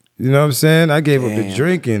 You know what I'm saying? I gave up the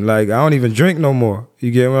drinking. Like, I don't even drink no more.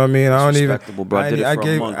 You get what I mean? I gave up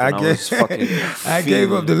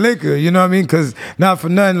the liquor, you know what I mean? Because not for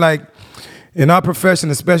nothing, like, in our profession,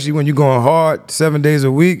 especially when you're going hard 7 days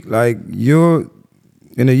a week, like, you're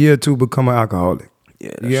in a year or two become an alcoholic. Yeah,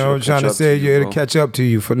 you know what I'm trying to say? It'll catch up to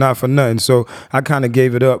you for nothing. So I kind of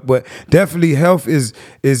gave it up. But definitely health is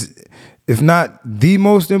if not the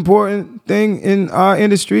most important thing in our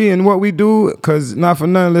industry and what we do, because not for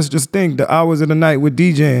nothing, let's just think the hours of the night with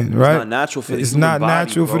DJing, right? It's not natural for the human body. It's not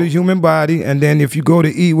natural for the human body. And then if you go to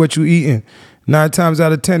eat what you eating, 9 times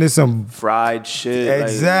out of 10, it's some fried shit.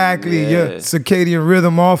 Exactly. Your circadian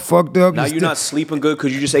rhythm all fucked up. Now you're not sleeping good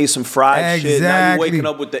because you just ate some fried shit. Now you're waking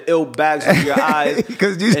up with the ill bags in your eyes.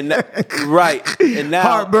 And now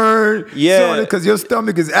heartburn. Yeah. Because your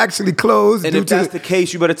stomach is actually closed. And if that's the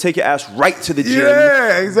case, you better take your ass right to the gym.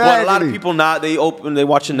 Yeah, exactly. But a lot of people not. They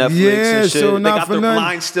watching Netflix and shit. So they got their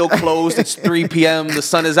blinds still closed. It's 3 p.m. The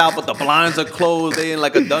sun is out, but the blinds are closed. They in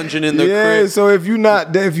like a dungeon in their crib. Yeah. So if you're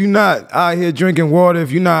not out here drinking water,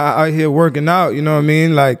 if you're not out here working out, you know what I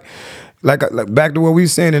mean? Like, like back to what we were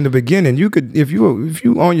saying in the beginning, you could if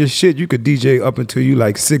you on your shit, you could DJ up until you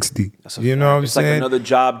like 60. You know what I'm saying? It's like another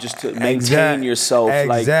job just to maintain yourself.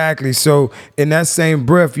 Exactly. So in that same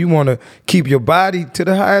breath, you want to keep your body to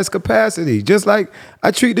the highest capacity. Just like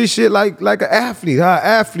I treat this shit like an athlete, how an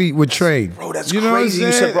athlete would train. Bro, that's crazy.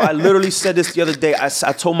 You said, bro, I literally said this the other day. I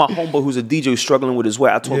told my homeboy who's a DJ who's struggling with his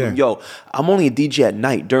weight. I told him, yo, I'm only a DJ at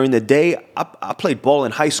night. During the day, I played ball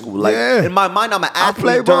in high school. Like in my mind, I'm an athlete.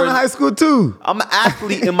 I played ball in high school too. I'm an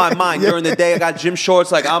athlete in my mind. During the day, I got gym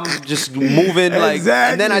shorts. Like I'm just moving. Like,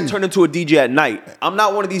 and then I turn into a DJ at night. I'm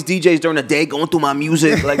not one of these DJs during the day going through my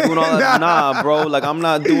music, like doing all that. Nah, bro. Like I'm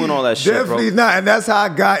not doing all that shit, Definitely not. And that's how I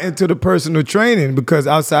got into the personal training, because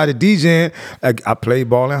outside of DJing, like I played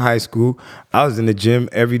ball in high school. I was in the gym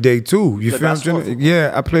every day too. You feel me?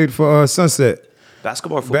 Yeah, I played for Sunset.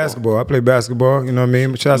 Basketball or football? Basketball. I play basketball, you know what I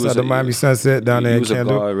mean? Shouts out to Miami Sunset down there in Kendall.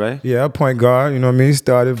 You was a guard, right? Yeah, point guard, you know what I mean?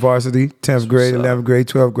 Started varsity, 10th grade, 11th grade,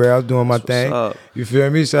 12th grade. I was doing my thing. You feel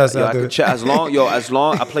me? Shouts out to... As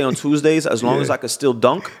long I play on Tuesdays, as long as I can still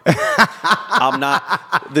dunk, I'm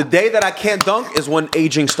not... The day that I can't dunk is when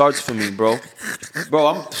aging starts for me, bro. Bro,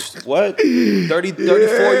 I'm... What? 34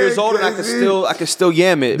 years old and I can still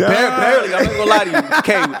yam it. Barely. I'm not gonna lie to you.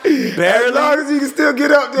 Okay, barely. As long as you can still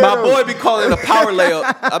get up there. My boy be calling it a power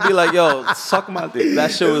layup. I'll be like, yo, suck my dick.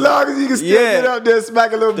 That shit was... As long as you can still get up there,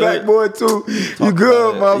 smack a little backboard too. You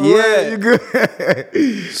good, my boy. Yeah. You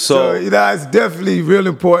good. So, you know, it's definitely real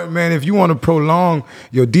important, man, if you want to prolong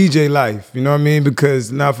your DJ life, you know what I mean?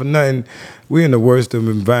 Because not for nothing, we're in the worst of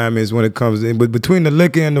environments when it comes in. But between the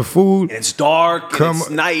liquor and the food, and it's dark, and it's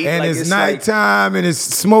night, and it's nighttime, and it's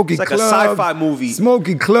smoky clubs. It's like a sci-fi movie.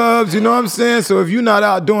 Smoky clubs, you know what I'm saying? So if you're not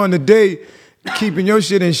out during the day, keeping your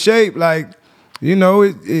shit in shape, like, you know,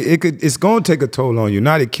 it's gonna take a toll on you.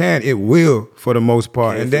 Not it can, it will for the most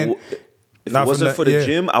part. And then. If it wasn't for the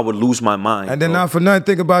gym, I would lose my mind. And then not for nothing,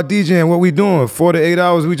 think about DJing. What we doing? 4 to 8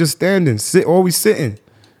 hours, we just standing, we sitting.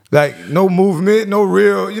 Like, no movement, no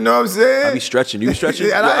real, you know what I'm saying? I be stretching. You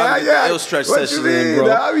stretching? I'll stretch sessions in,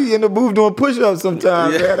 bro. I be in the booth doing push-ups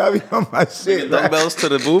sometimes, man. I be on my shit. Dumbbells to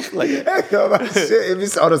the booth? Like, on my shit. If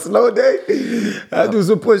it's on a slow day, I do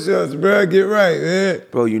some push-ups, bro. Get right, man.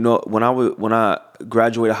 Bro, you know, when I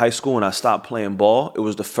graduated high school and I stopped playing ball, it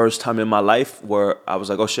was the first time in my life where I was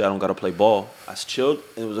like, oh shit, I don't gotta play ball. I chilled,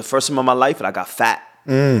 and it was the first time in my life that I got fat.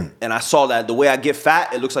 And I saw that the way I get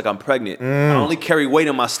fat, it looks like I'm pregnant. I only carry weight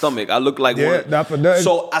in my stomach. I look like one. Not for nothing.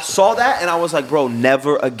 So I saw that and I was like, bro,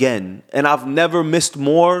 never again. And I've never missed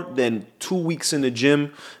more than 2 weeks in the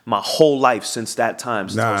gym my whole life since that time.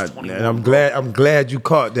 Since I was 21, and I'm glad you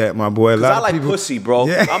caught that, my boy. Because I like pussy, bro.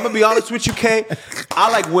 Yeah. I'm gonna be honest with you, K.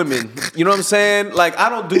 I like women. You know what I'm saying? Like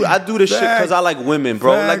I do this shit because I like women,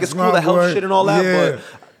 bro. Like it's cool to help shit and all that, but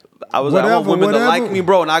I want women to like me,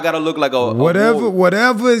 bro, and I gotta look like a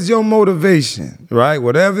whatever is your motivation, right?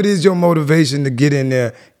 Whatever it is your motivation to get in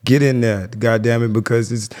there, God damn it,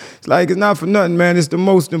 because it's like it's not for nothing, man. It's the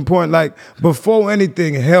most important. Like before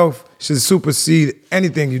anything, health should supersede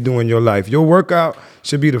anything you do in your life. Your workout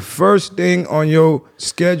should be the first thing on your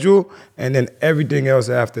schedule, and then everything else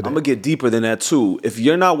after that. I'm gonna get deeper than that too. If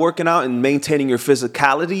you're not working out and maintaining your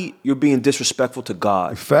physicality, you're being disrespectful to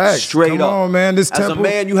God. Facts. Straight Come up. on, man. This As temple, a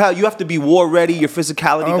man, you have to be war ready. Your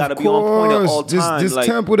physicality gotta be on point at all times. This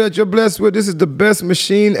temple that you're blessed with, this is the best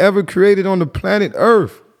machine ever created on the planet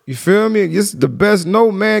Earth. You feel me? This is the best.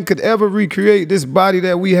 No man could ever recreate this body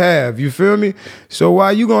that we have. You feel me? So why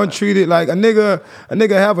you gonna treat it like a nigga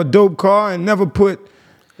have a dope car and never put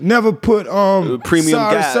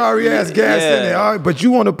premium sorry ass gas in there? All right, but you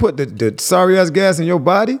want to put the sorry ass gas in your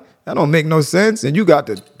body? That don't make no sense. And you got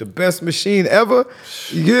the best machine ever.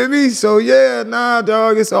 You get me? So yeah, nah,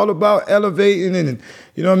 dog. It's all about elevating and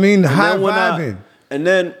you know what I mean, high vibing. And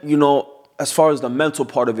then you know, as far as the mental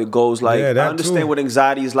part of it goes, like I understand what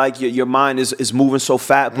anxiety is like. Your mind is moving so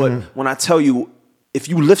fat, but when I tell you, if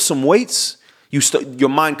you lift some weights, your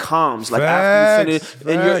mind calms. Like after you finish,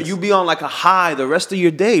 and you be on like a high the rest of your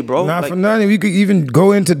day, bro. Not for nothing. You could even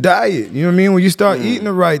go into diet. You know what I mean? When you start eating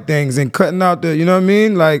the right things and cutting out the, you know what I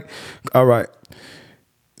mean? Like, all right,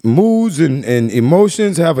 moods and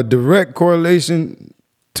emotions have a direct correlation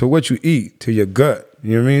to what you eat, to your gut.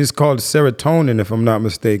 You know what I mean? It's called serotonin, if I'm not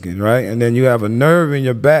mistaken, right? And then you have a nerve in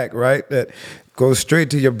your back, right, that goes straight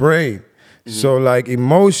to your brain. Mm-hmm. So like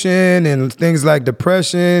emotion and things like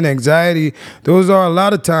depression, anxiety, those are a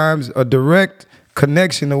lot of times a direct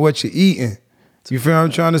connection to what you're eating. You feel what I'm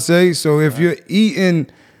trying to say? So if you're eating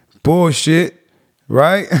bullshit,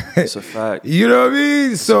 right? It's a fact. You know what I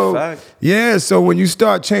mean? So yeah, so when you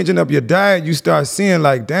start changing up your diet, you start seeing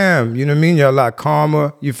like, damn, you know what I mean? You're a lot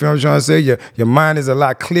calmer. You feel what I'm trying to say? Your mind is a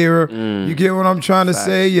lot clearer. You get what I'm trying to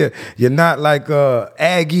say? You're not like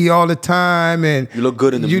aggy all the time, and you look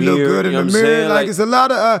good in the mirror. You look good in the mirror. Like it's a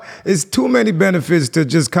lot of it's too many benefits to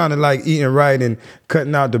just kind of like eating right and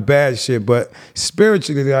cutting out the bad shit. But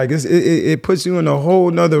spiritually, like it puts you in a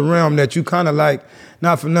whole nother realm that you kind of like.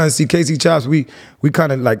 Not for nothing. See, Casey Chops, we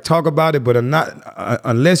kind of like talk about it, but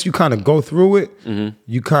unless you kind of go through it,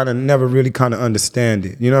 you kind of never really kind of understand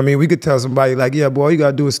it. You know what I mean? We could tell somebody like, yeah, boy, all you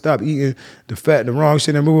gotta do is stop eating the fat, the wrong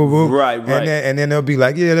shit, and blah, blah, blah. Right. And then they'll be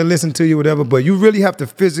like, yeah, they'll listen to you, whatever. But you really have to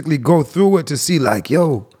physically go through it to see like,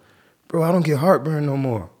 yo, bro, I don't get heartburn no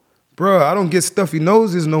more. Bro, I don't get stuffy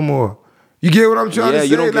noses no more. You get what I'm trying to say? Yeah,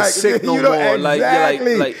 you don't get sick no more.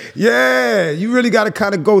 Exactly. Yeah, you really got to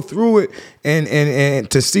kind of go through it and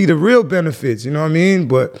to see the real benefits. You know what I mean?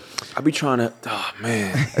 But I be trying to. Oh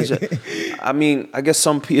man, I mean, I guess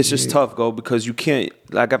some people it's just tough, because you can't.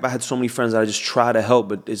 Like I've had so many friends that I just try to help,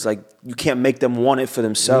 but it's like you can't make them want it for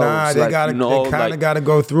themselves. Nah, they like, gotta. You know, they kind of got to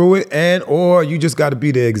go through it, or you just got to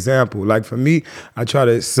be the example. Like for me, I try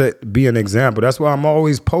to be an example. That's why I'm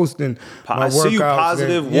always posting my workouts. I see you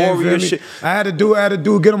positive warrior shit. I had a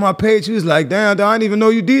dude get on my page. He was like, "Damn, I didn't even know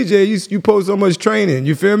you DJ. You post so much training.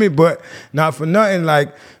 You feel me?" But not for nothing.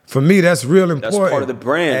 Like for me, that's real important. That's part of the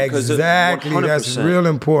brand. Exactly, that's real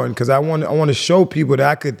important because I want to show people that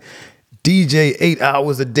I could DJ 8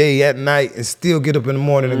 hours a day at night and still get up in the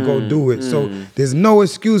morning and go do it. So there's no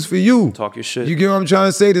excuse for you. Talk your shit. You get what I'm trying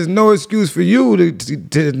to say? There's no excuse for you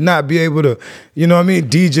to not be able to, you know what I mean,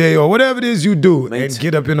 DJ or whatever it is you do and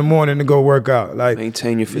get up in the morning and go work out. Like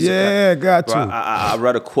maintain your physical. Yeah, got to. I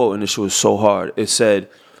read a quote and this was so hard. It said,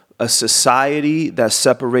 "A society that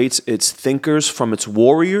separates its thinkers from its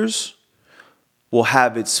warriors will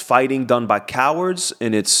have its fighting done by cowards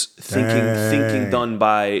and its thinking done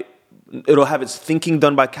by." It'll have its thinking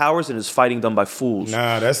done by cowards and its fighting done by fools.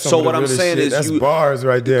 Nah, that's so what I'm saying shit. is that's bars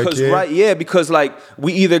right there, kid. Because like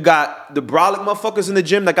we either got the brolic motherfuckers in the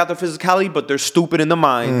gym that got their physicality but they're stupid in the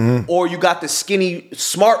mind, or you got the skinny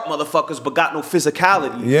smart motherfuckers but got no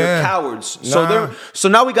physicality. Yeah. They're cowards. Nah. So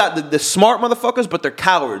now we got the smart motherfuckers but they're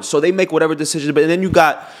cowards. So they make whatever decision. But then you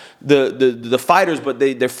got the fighters, but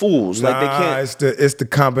they're fools. Like they can't. It's the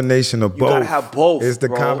combination of both. You gotta have both. It's the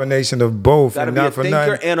combination of both. Gotta be a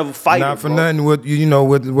thinker and a fighter. Not for nothing. We'll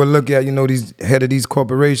look at these head of these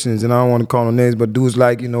corporations, and I don't want to call them names, but dudes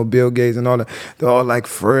like Bill Gates and all that. They're all like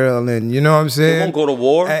frail, and you know what I'm saying. They won't go to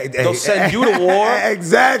war. They'll send you to war.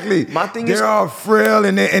 Exactly. My thing they're all frail,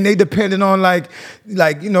 and they dependent on like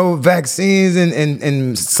vaccines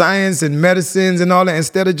and science and medicines and all that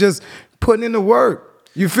instead of just putting in the work.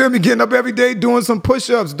 You feel me? Getting up every day, doing some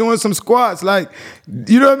push-ups, doing some squats, like,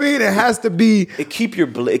 you know what I mean? It has to be. It keeps your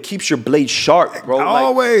blade sharp, bro.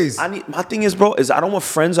 Always. My thing is, bro, I don't want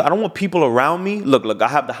friends. I don't want people around me. Look. I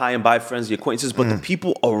have the high and by friends, the acquaintances, but the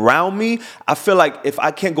people around me, I feel like if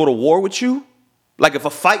I can't go to war with you, like if a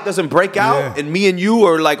fight doesn't break out and me and you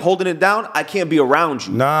are like holding it down, I can't be around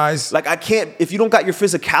you. Nice. Like I can't. If you don't got your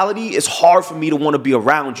physicality, it's hard for me to want to be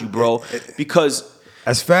around you, bro, because.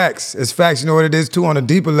 That's facts. It's facts. You know what it is too? On a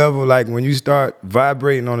deeper level, like when you start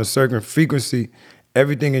vibrating on a certain frequency,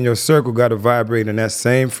 everything in your circle got to vibrate in that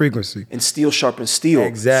same frequency. And steel sharpens steel.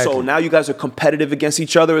 Exactly. So now you guys are competitive against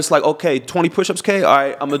each other. It's like, okay, 20 push-ups, K? All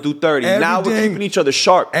right, I'm going to do 30. Now we're keeping each other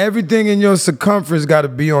sharp. Everything in your circumference got to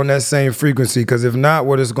be on that same frequency, because if not,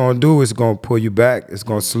 what it's going to do is going to pull you back. It's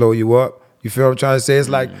going to slow you up. You feel what I'm trying to say? It's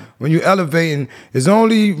like when you're elevating, there's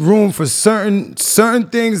only room for certain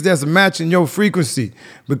things that's matching your frequency.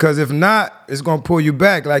 Because if not, it's gonna pull you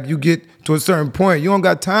back. Like you get to a certain point, you don't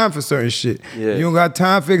got time for certain shit. Yeah. You don't got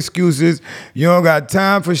time for excuses. You don't got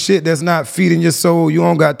time for shit that's not feeding your soul. You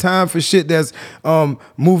don't got time for shit that's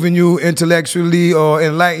moving you intellectually or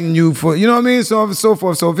enlightening you for, you know what I mean? So on and so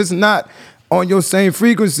forth. So if it's not on your same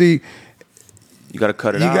frequency, you got to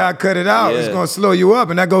cut it out. You got to cut it out. Yeah. It's going to slow you up.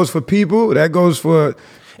 And that goes for people. That goes for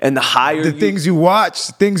And the higher things you watch,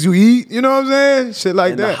 things you eat, you know what I'm saying? Shit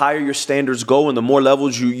like that. And the higher your standards go and the more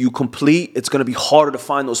levels you complete, it's going to be harder to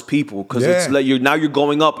find those people because it's like now you're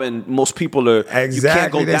going up and most people are you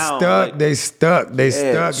can't go down. They stuck. So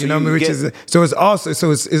you know what I mean? Which is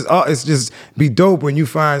it's just be dope when you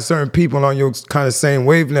find certain people on your kind of same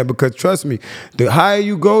wavelength, because trust me, the higher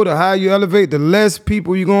you go, the higher you elevate, the less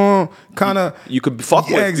people you're going to kind of you could fuck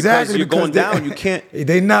with exactly, because you're going down. You can't.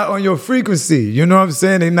 They not on your frequency. You know what I'm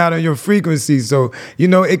saying? They not on your frequency. So you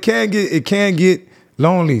know it can get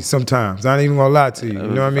lonely sometimes. I ain't even gonna lie to you. You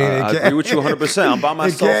know what I mean? I agree with you 100%. I'm by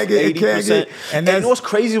myself 80%. And you know what's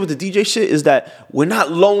crazy with the DJ shit is that we're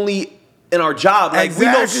not lonely in our job. Like, we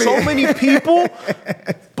know so many people,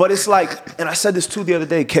 but it's like, and I said this too the other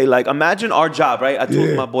day, Kay, like, imagine our job, right? I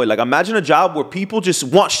told my boy, like, imagine a job where people just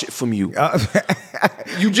want shit from you.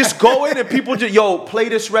 You just go in and people just, yo, play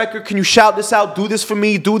this record. Can you shout this out? Do this for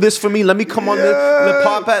me. Do this for me. Let me come on the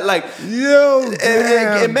pop at, like, yo,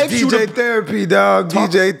 it makes DJ you therapy, dog.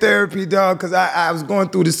 DJ therapy, dog. Because I was going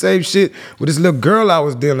through the same shit with this little girl I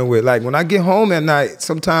was dealing with. Like, when I get home at night,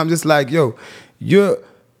 sometimes it's like, yo, you're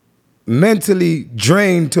mentally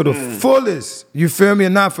drained to the fullest. You feel me?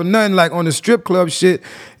 And not for nothing, like on the strip club shit,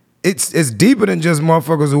 it's deeper than just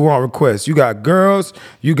motherfuckers who want requests. You got girls,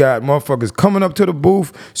 you got motherfuckers coming up to the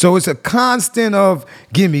booth. So it's a constant of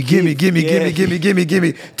gimme, to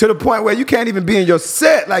the point where you can't even be in your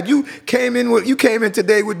set. Like you came in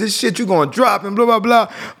today with this shit you gonna drop and blah blah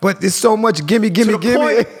blah. But there's so much gimme.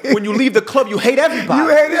 Point, when you leave the club, you hate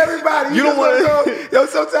everybody. You don't want to go. Yo,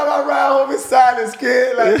 sometimes I ride home in silence,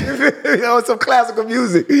 kid. Like some classical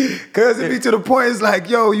music. Cause it be to the point it's like,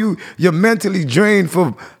 yo, you're mentally drained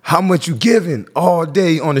from how much you giving all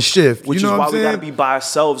day on the shift. Which you know is what why I'm we saying? gotta be by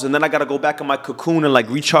ourselves, and then I gotta go back in my cocoon and like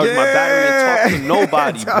recharge my battery and talk to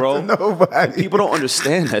nobody, bro. Nobody. People don't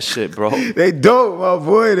understand that shit, bro. They don't, my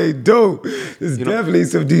boy. They don't. It's definitely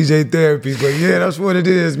some DJ therapy, but yeah, that's what it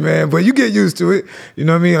is, man. But you get used to it. You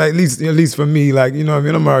know what I mean? Like at least for me, like you know what I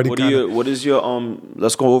mean. I'm already. What is your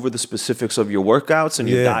Let's go over the specifics of your workouts and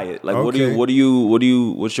your diet. Like what's your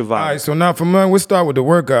vibe? All right, so now for mine, we'll start with the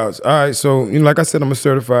workouts. All right, so like I said, I'm a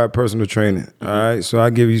certified personal trainer. All right, so I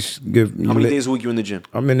give you how many days a week you in the gym?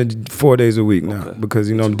 I'm in the 4 days a week now because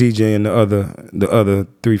I'm DJing the other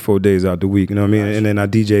 3-4 days out the week. You know what I mean? And then I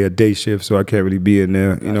DJ a day shift, so I can't really be in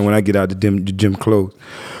there. You know, when I get out the gym closed,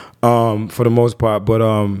 for the most part. But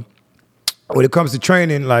when it comes to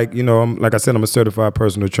training, like like I said, I'm a certified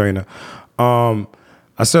personal trainer. I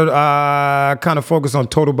kind of focus on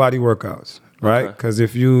total body workouts. Right, because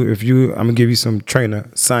if you, I'm gonna give you some trainer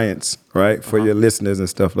science, right, for your listeners and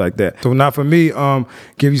stuff like that. So now for me,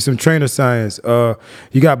 give you some trainer science.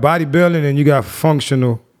 You got bodybuilding and you got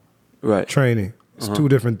functional training. It's two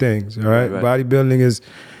different things. All right, bodybuilding is,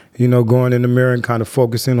 going in the mirror and kind of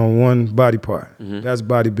focusing on one body part. That's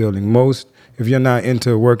bodybuilding. If you're not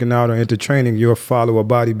into working out or into training, you'll follow a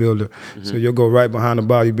bodybuilder. So you'll go right behind a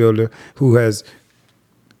bodybuilder who has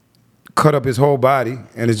cut up his whole body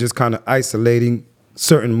and is just kind of isolating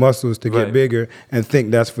certain muscles to get bigger and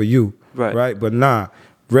think that's for you, right? But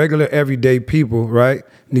regular everyday people, right,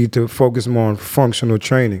 need to focus more on functional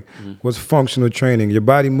training. What's functional training? Your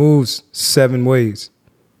body moves 7 ways,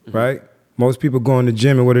 right? Most people go in the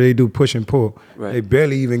gym and what do? Push and pull. They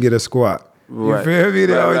barely even get a squat. You feel me?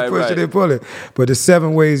 They always pushing and pulling. But there's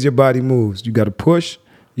 7 ways your body moves. You got to push,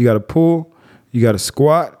 you got to pull, you got to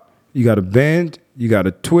squat, you got to bend, you got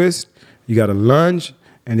to twist, you got to lunge,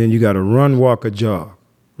 and then you got to run, walk, or jog,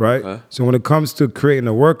 right? So when it comes to creating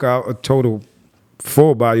a workout, a total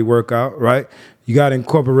full body workout, right, you got to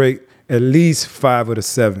incorporate at least 5 of the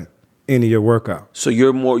 7 into your workout. So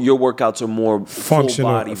your workouts are more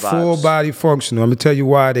functional, full body vibes. Full body functional. I'm gonna tell you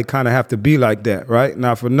why they kind of have to be like that, right?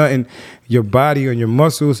 Now, for nothing, your body and your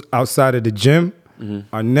muscles outside of the gym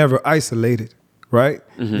are never isolated, right?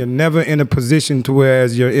 You're never in a position to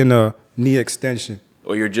whereas you're in a knee extension.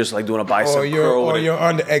 Or you're just like doing a bicep curl. Or you're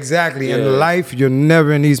under, exactly. Yeah. In life, you're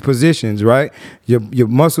never in these positions, right? Your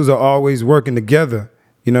muscles are always working together,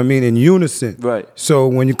 you know what I mean, in unison. Right. So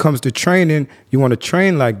when it comes to training, you want to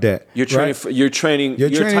train like that. Your training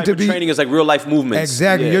is like real life movements.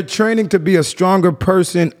 Exactly. Yeah. You're training to be a stronger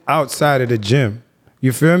person outside of the gym.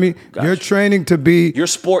 You feel me? Gotcha. You're training to be... Your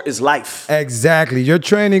sport is life. Exactly. You're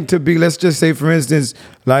training to be, let's just say, for instance,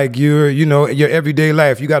 like your everyday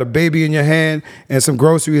life. You got a baby in your hand and some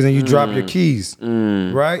groceries and you drop your keys,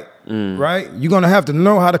 right? Right? You're going to have to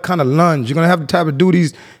know how to kind of lunge. You're going to have to do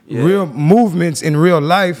these real movements in real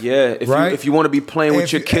life. Yeah, if you want to be playing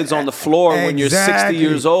with your kids on the floor when you're 60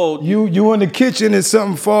 years old. You in the kitchen and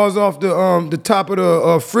something falls off the top of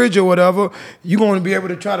the fridge or whatever, you're going to be able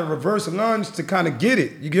to try to reverse a lunge to kind of get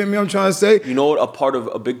it. You get me what I'm trying to say? You know what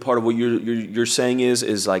a big part of what you're saying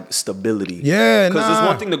is like stability. Yeah, because there's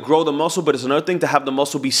one thing to grow the muscle, but it's another thing to have the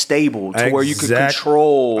muscle be stable to where you can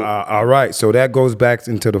control. All right, so that goes back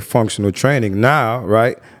into the functional training. Now,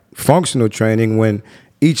 right, functional training, when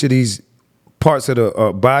each of these parts of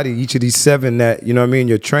the body, each of these 7 that, you know what I mean,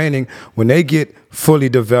 you're training, when they get fully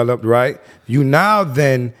developed, right, you now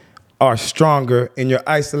then are stronger in your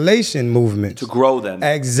isolation movements. To grow them.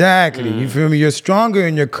 Exactly. You feel me? You're stronger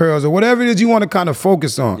in your curls or whatever it is you want to kind of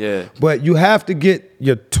focus on. Yeah. But you have to get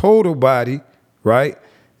your total body, right,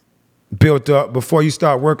 built up before you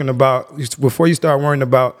start worrying about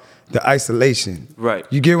the isolation. Right.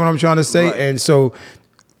 You get what I'm trying to say? Right. And so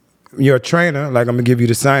you're a trainer, like I'm gonna give you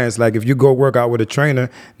the science. Like if you go work out with a trainer,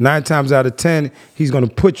 9 times out of 10, he's gonna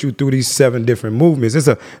put you through these 7 different movements. It's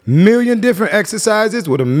 1,000,000 different exercises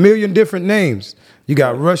with 1,000,000 different names. You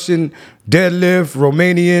got Russian deadlift,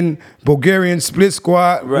 Romanian, Bulgarian split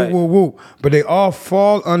squat, Right. woo, woo, woo. But they all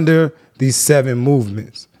fall under these 7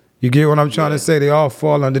 movements. You get what I'm trying to say? They all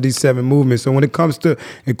fall under these 7 movements. So when it comes to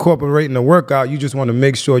incorporating a workout, you just want to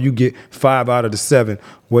make sure you get 5 out of the 7,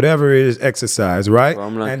 whatever it is, exercise, right?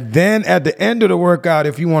 And then at the end of the workout,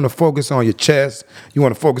 if you want to focus on your chest, you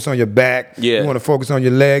want to focus on your back, you want to focus on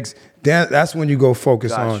your legs, that's when you go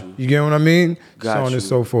focus on. You get what I mean? So on and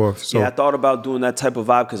so forth. So yeah, I thought about doing that type of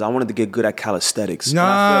vibe because I wanted to get good at calisthenics.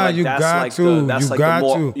 Nah, you got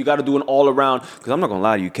to. You got to do an all around. Because I'm not gonna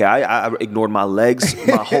lie to you, K. I ignored my legs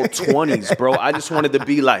my whole 20s, bro. I just wanted to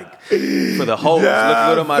be like for the hoes, look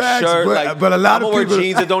good on my shirt. But a lot of people wear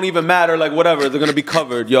jeans that don't even matter. Like whatever, they're gonna be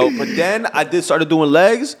covered, yo. But then I started doing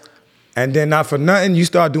legs. And then not for nothing, you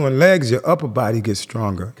start doing legs, your upper body gets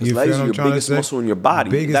stronger. Because legs are your biggest muscle in your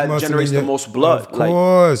body. That generates the most blood.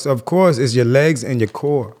 Of course. It's your legs and your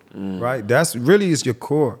core, right? That's really, it's your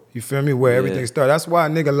core. You feel me? Where everything starts. That's why a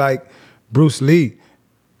nigga like Bruce Lee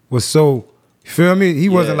was so, you feel me? He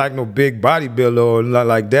wasn't like no big bodybuilder or not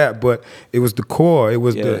like that, but it was the core. It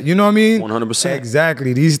was the, you know what I mean? 100%.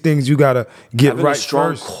 Exactly. These things you got to get Having right a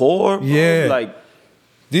strong first. core, bro, like,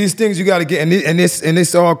 these things you got to get, and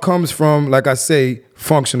this all comes from, like I say,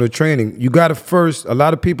 functional training. You got to first, a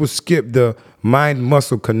lot of people skip the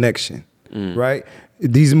mind-muscle connection, right?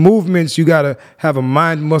 These movements you got to have a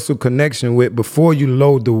mind-muscle connection with before you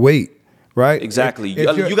load the weight, right? Exactly. You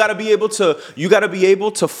got to be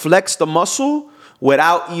able to flex the muscle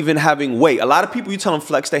without even having weight. A lot of people, you tell them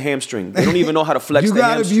flex their hamstring. They don't even know how to flex their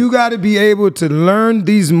hamstring. You got to be able to learn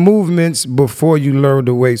these movements before you learn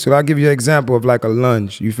the weight. So I'll give you an example of like a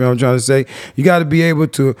lunge. You feel what I'm trying to say? You got to be able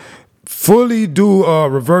to fully do a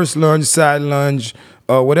reverse lunge, side lunge,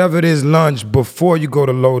 whatever it is, lunge before you go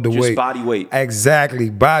to load the weight. Just body weight. Exactly,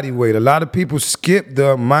 body weight. A lot of people skip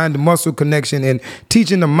the mind-muscle connection and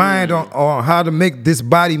teaching the mind on how to make this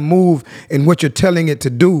body move and what you're telling it to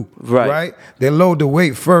do. Right? They load the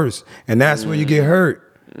weight first, and that's where you get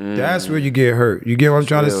hurt. That's where you get hurt. You get what I'm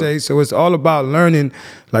trying to say? So it's all about learning,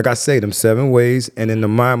 like I say, them 7 ways, and then the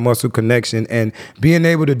mind-muscle connection, and being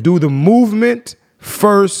able to do the movement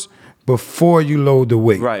first before you load the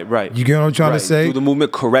weight. Right. You get what I'm trying to say? Do the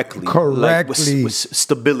movement correctly. Like with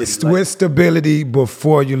stability. With stability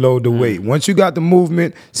before you load the weight. Once you got the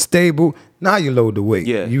movement stable, now you load the weight.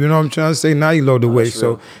 Yeah. You know what I'm trying to say? Now you load the weight.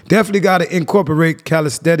 So definitely got to incorporate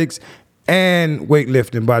calisthenics and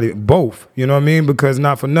weightlifting, both. You know what I mean? Because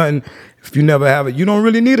not for nothing, if you never have it, you don't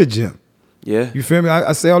really need a gym. Yeah. You feel me?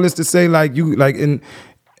 I say all this to say,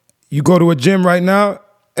 you go to a gym right now,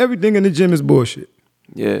 everything in the gym is bullshit.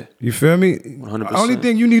 Yeah. You feel me? 100%. The only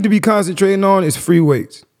thing you need to be concentrating on is free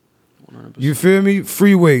weights. 100%. You feel me?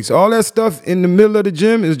 Free weights. All that stuff in the middle of the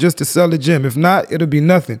gym is just to sell the gym. If not, it'll be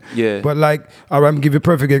nothing. Yeah. But all right, I'm going to give you a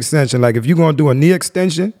perfect extension. Like if you're going to do a knee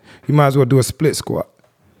extension, you might as well do a split squat.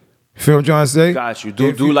 You feel what I'm trying to say? Got you.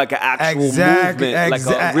 Do like an actual movement, like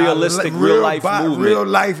a realistic, real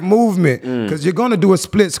life movement. Because you're going to do a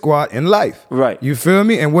split squat in life. Right. You feel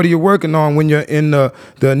me? And what are you working on when you're in the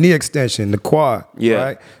knee extension, the quad? Yeah.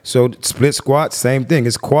 Right? So split squat, same thing.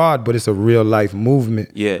 It's quad, but it's a real life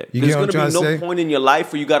movement. Yeah. You There's get what I'm trying to say? There's going to be no point in your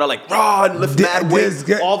life where you got to run, lift mad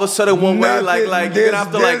weight. All of a sudden one way, like you're going to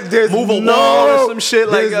have to move a wall or some shit.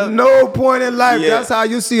 There's no point in life. Yeah. That's how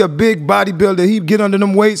you see a big bodybuilder. He get under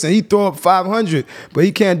them weights and he throw up 500, but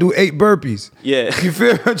he can't do 8 burpees. Yeah. You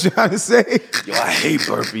feel what I'm trying to say? Yo, I hate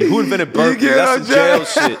burpees. Who invented burpees? That's some jail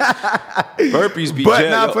shit. Burpees be jail. But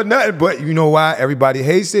not for nothing. But you know why everybody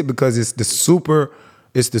hates it? Because it's the super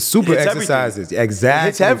exercises. Everything. Exactly.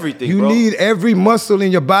 It's everything, You need every muscle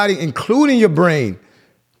in your body, including your brain,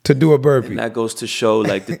 to do a burpee. And that goes to show,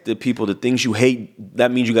 like, the people, the things you hate, that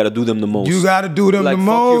means you got to do them the most. You got to do them like, the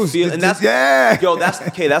most. And that's, yo,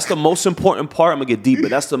 that's the most important part. I'm going to get deep, but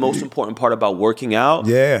that's the most important part about working out.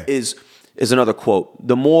 Yeah. Is another quote.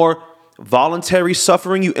 The more voluntary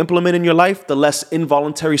suffering you implement in your life, the less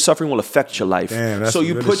involuntary suffering will affect your life. Damn, that's so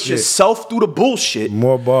you put shit. yourself through the bullshit.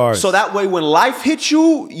 More bars. So that way, when life hits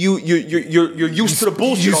you, you're used to the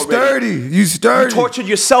bullshit you already. You sturdy. You tortured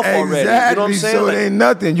yourself already. You know what I'm saying? So it ain't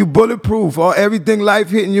nothing. You bulletproof. Everything life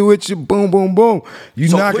hitting you with, you boom, boom, boom. You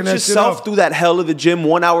so knocking put that shit yourself off. through that hell of the gym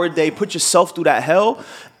 1 hour a day. Put yourself through that hell.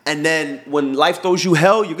 And then when life throws you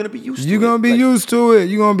hell, you're going to be used to it. You're going to be used to it.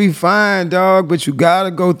 You're going to be fine, dog. But you got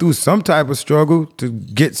to go through some type of struggle to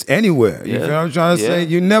get anywhere. You feel what I'm trying to say?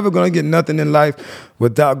 You're never going to get nothing in life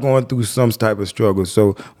without going through some type of struggle.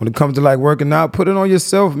 So when it comes to like working out, put it on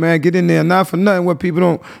yourself, man. Get in there. Not for nothing. What people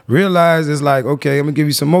don't realize is like, okay, I'm going to give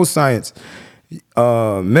you some more science.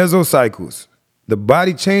 Mesocycles. The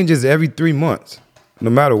body changes every 3 months, no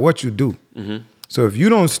matter what you do. Mm-hmm. So if you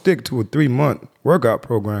don't stick to a 3-month workout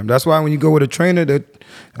program, that's why when you go with a trainer,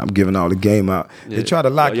 I'm giving all the game out. Yeah. They try to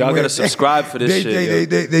lock you in. Y'all got to subscribe for this shit.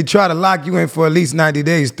 They try to lock you in for at least 90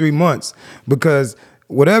 days, 3 months, because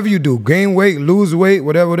whatever you do, gain weight, lose weight,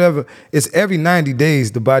 whatever, it's every 90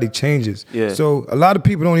 days the body changes. Yeah. So a lot of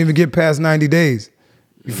people don't even get past 90 days.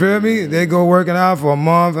 You feel me? They go working out for a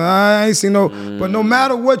month. I ain't seen no. But no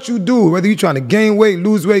matter what you do, whether you're trying to gain weight,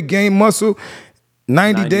 lose weight, gain muscle,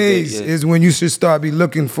 90 days is when you should start be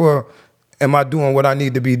looking for, am I doing what I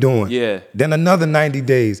need to be doing? Yeah. Then another 90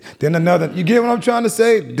 days. Then another. You get what I'm trying to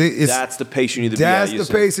say? That's the pace you need to be at. That's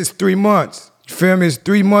the pace. It's 3 months. You feel me? It's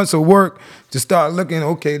 3 months of work to start looking,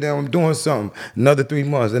 okay, then I'm doing something. Another 3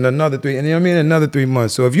 months and another 3. And you know what I mean? Another 3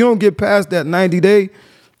 months. So if you don't get past that 90 day,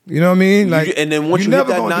 you know what I mean? Like, and then once you hit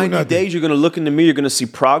that 90 days, you're going to look in the mirror, you're going to see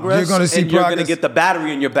progress. You're going to see progress. You're going to get the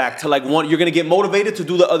battery in your back to like you're going to get motivated to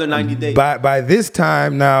do the other 90 days. By this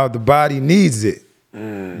time now, the body needs it.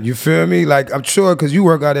 You feel me? Like, I'm sure because you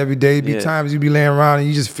work out every day, be times you be laying around and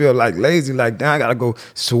you just feel like lazy, like, damn, I got to go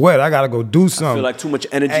sweat. I got to go do something. I feel like too much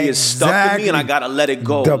energy is stuck in me and I got to let it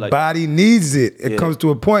go. The body needs it. It comes to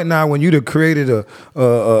a point now when you'd have created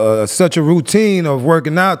such a routine of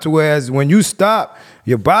working out to whereas when you stop,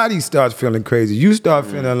 your body starts feeling crazy. You start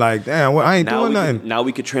feeling like, damn, I ain't doing nothing. Now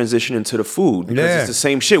we could transition into the food because it's the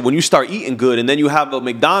same shit. When you start eating good and then you have a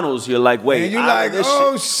McDonald's, you're like, wait, and you're like,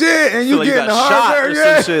 oh shit, and you like getting hard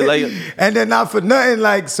some shit. Like, and then not for nothing,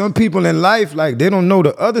 like some people in life, like they don't know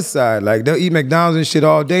the other side. Like they'll eat McDonald's and shit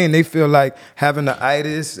all day, and they feel like having the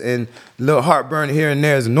itis and little heartburn here and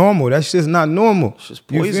there is normal. That's just not normal. It's just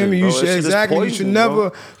poison, you feel me? Bro. You should exactly. Poison,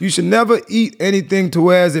 you should never eat anything to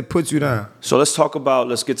whereas it puts you down. So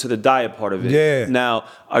let's get to the diet part of it. Yeah. Now,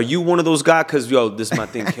 are you one of those guys? Because this is my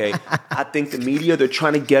thing, Kay. I think the media, they're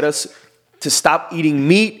trying to get us to stop eating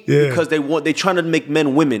meat because they trying to make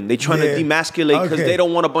men women. They trying to demasculate because they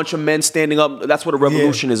don't want a bunch of men standing up. That's what a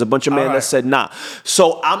revolution is. A bunch of men that said nah.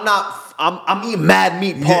 So I'm eating mad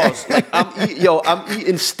meat, pause. Like I'm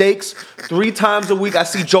eating steaks 3 times a week. I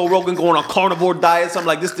see Joe Rogan going on carnivore diets. I'm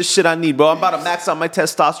like, this is the shit I need, bro. I'm about to max out my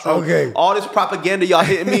testosterone. Okay. All this propaganda y'all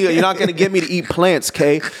hitting me, you're not gonna get me to eat plants,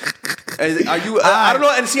 Kay. Are you? I don't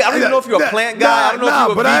know. And see, I don't even know if you're a plant guy. I don't know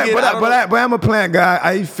if you're a vegan. But I'm a plant guy.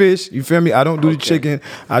 I eat fish. You feel me? I don't do the chicken.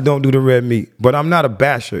 I don't do the red meat. But I'm not a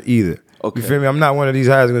basher either. Okay. You feel me? I'm not one of these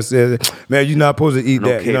guys gonna say, man, you're not supposed to eat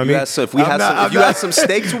that. You know what I mean? If you had some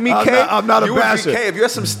steaks with me, Kay, I'm not a basher. If you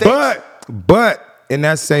had some steaks. But in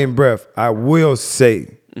that same breath, I will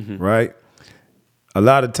say, right? A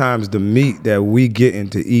lot of times the meat that we get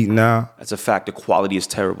into eat now. That's a fact. The quality is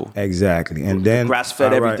terrible. Exactly. And then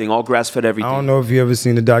grass-fed everything. All grass-fed everything. I don't know if you ever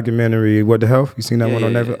seen the documentary, What the Health? You seen that one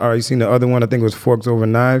on Netflix? All right, you seen the other one? I think it was Forks Over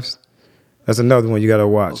Knives. That's another one you got to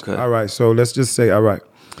watch. Okay. All right, so let's just say, all right.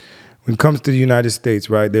 When it comes to the United States,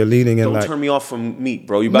 right, they're leading in Don't turn me off from meat,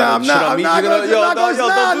 bro. You about to shit on meat? I'm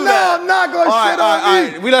not going to shit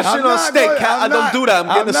on meat. We not shit on steak. I don't do that. I'm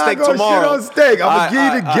getting a steak tomorrow. I'm not going to shit on steak. I'm going to give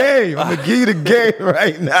you the game. I'm going to give you the game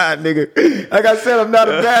right now, nigga. Like I said, I'm not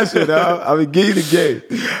a basher, dog. I'm going to give you the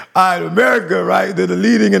game. All right, America, right, they're the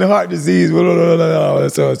leading in heart disease, so on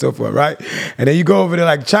and so forth, right? And then you go over there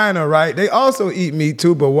like China, right? They also eat meat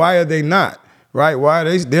too, but why are they not? Right? Why are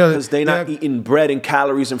they? Because they're not eating bread and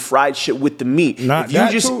calories and fried shit with the meat. If you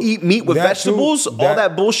just eat meat with vegetables, all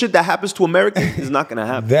that bullshit that happens to Americans is not going to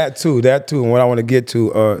happen. That too. And what I want to get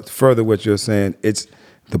to further what you're saying, it's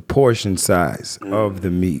the portion size of the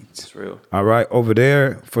meat. It's real. All right? Over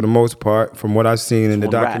there, for the most part, from what I've seen in the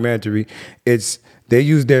documentary, they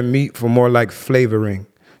use their meat for more like flavoring.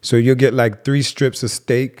 So you'll get like 3 strips of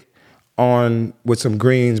steak with some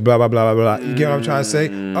greens, blah, blah, blah, blah, blah. You get what I'm trying to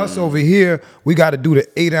say? Us over here, we got to do the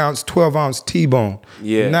 8-ounce, 12-ounce T-bone.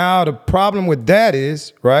 Yeah. Now, the problem with that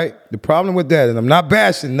is, right? The problem with that, and I'm not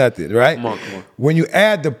bashing nothing, right? Come on. When you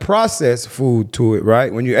add the processed food to it,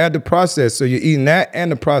 right? When you add the processed, so you're eating that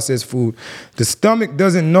and the processed food, the stomach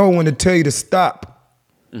doesn't know when to tell you to stop.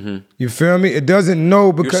 Mm-hmm. You feel me? It doesn't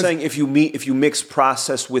know because you're saying if you mix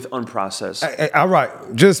processed with unprocessed. All right,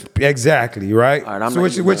 just exactly right. All right, so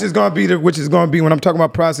which is gonna be when I'm talking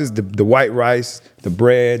about processed, the white rice, the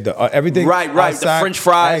bread, the everything. Right. Outside, the French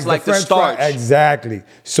fries, like the starch. Exactly.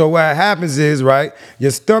 So what happens is, right,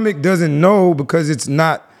 your stomach doesn't know because it's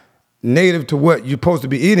not native to what you're supposed to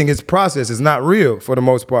be eating. It's processed. It's not real for the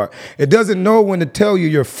most part. It doesn't know when to tell you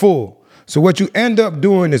you're full. So what you end up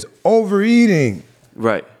doing is overeating.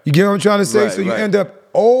 Right. You get what I'm trying to say? Right, so you end up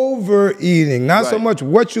overeating. Not so much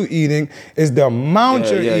what you're eating, is the amount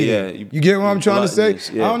you're eating. Yeah. You get what I'm trying to say?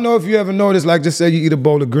 Yeah. I don't know if you ever noticed, like just say you eat a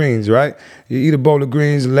bowl of greens, right? You eat a bowl of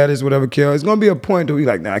greens, lettuce, whatever, kale. It's going to be a point where you're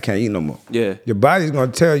like, nah, I can't eat no more. Yeah. Your body's going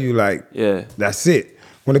to tell you like, yeah, that's it.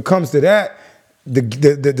 When it comes to that,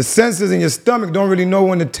 the senses in your stomach don't really know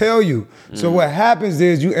when to tell you. So what happens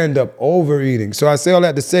is you end up overeating. So I say all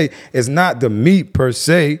that to say it's not the meat per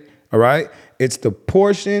se, all right? It's the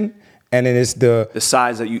portion, and then it's the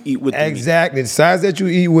size that you eat with the meat. Exactly, the size that you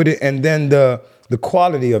eat with it, and then the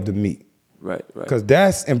quality of the meat. Right. Because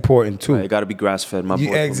that's important too. Right, it got to be grass fed. My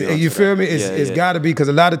boy. You feel me? It's got to be, because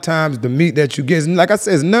a lot of times the meat that you get, like I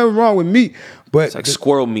said, there's nothing wrong with meat, but it's like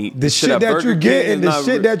squirrel meat. The shit that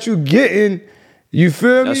you getting, you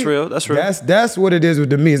feel me? That's real. That's what it is with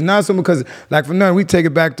the meat. It's not so because, like, for nothing, we take it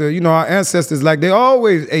back to, our ancestors, like, they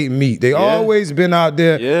always ate meat. They always been out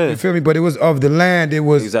there. Yeah. You feel me? But it was of the land. It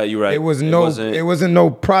was exactly right. It wasn't no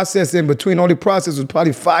process in between. The only process was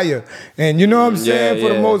probably fire. And you know what I'm saying?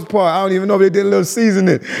 For the most part, I don't even know if they did a little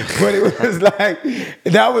seasoning. But it was like,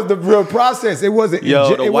 that was the real process. It wasn't.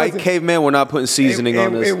 The white caveman were not putting seasoning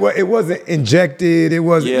on this. It wasn't injected. It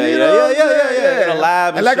wasn't. In a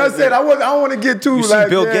lab. And like I said, I don't want to get too. You see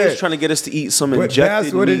Bill Gates trying to get us to eat some injected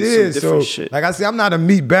that's what meat, it is. some different so, shit. like I said, I'm not a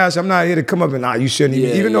meat bash. I'm not here to come up and you shouldn't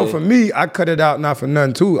eat. Even though for me, I cut it out not for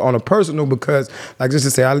nothing too, on a personal, because like just to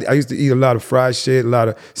say, I used to eat a lot of fried shit, a lot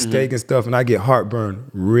of steak and stuff, and I get heartburn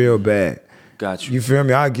real bad. Got you. You feel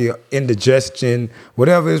me? I get indigestion,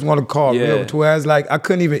 whatever it's want to call it. Whereas like I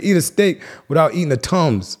couldn't even eat a steak without eating the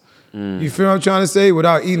Tums. You feel what I'm trying to say?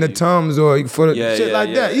 Without eating the Tums or for the shit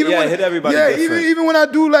like that. Even when, hit everybody different. even when I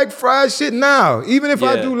do like fried shit now, even if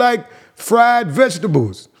I do like fried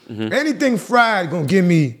vegetables, anything fried gonna give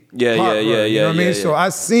me heartburn, you know what I mean? So I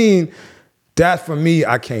seen that for me,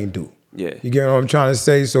 I can't do. Yeah. You get what I'm trying to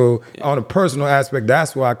say? So on a personal aspect,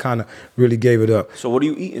 that's why I kind of really gave it up. So what are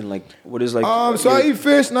you eating? Like, what is like? So I eat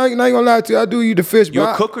fish. Not gonna lie to you, I do eat the fish. You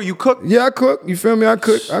a cooker? You cook? Yeah, I cook. You feel me? I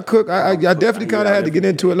cook. I definitely kind of had to get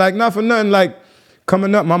into it. Like, not for nothing. Like,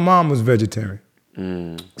 coming up, my mom was vegetarian.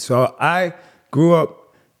 So I grew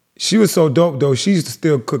up. She was so dope though. She used to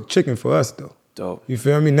still cook chicken for us though. Dope. You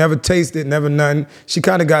feel me? Never tasted, never nothing. She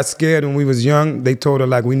kind of got scared when we was young. They told her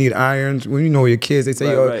like, we need irons. When you know your kids, they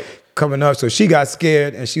say, right. Coming up. So she got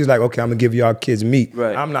scared and she was like, okay, I'm gonna give y'all kids meat.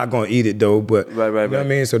 Right. I'm not gonna eat it though, but you know what I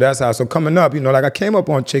mean? So that's how. So coming up, like I came up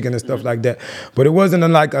on chicken and stuff like that. But it wasn't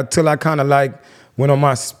like until I kind of like went on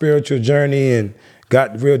my spiritual journey and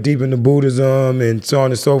got real deep into Buddhism and so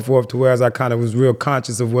on and so forth, to where I kind of was real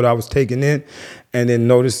conscious of what I was taking in, and then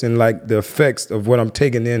noticing like the effects of what I'm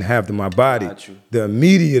taking in have to my body. The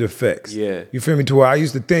immediate effects. Yeah. You feel me? To where I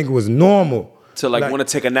used to think it was normal. To like want to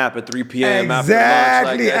take a nap at 3 p.m.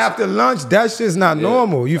 Exactly. After lunch, that shit's not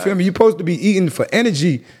normal. You feel me? You're supposed to be eating for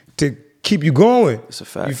energy to keep you going. It's a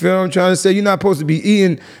fact. You feel what I'm trying to say? You're not supposed to be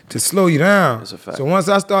eating to slow you down. It's a fact. So once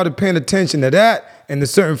I started paying attention to that and the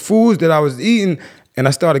certain foods that I was eating, and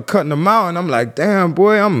I started cutting them out, and I'm like, damn,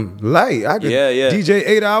 boy, I'm light. I could DJ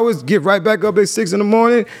 8 hours, get right back up at 6 in the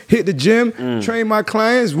morning, hit the gym, train my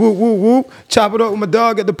clients, whoop, whoop, whoop, chop it up with my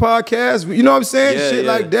dog at the podcast. You know what I'm saying? Shit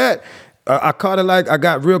like that. I caught it like I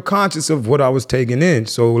got real conscious of what I was taking in.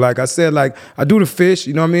 So like I said, like I do the fish,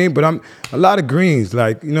 you know what I mean? But I'm a lot of greens,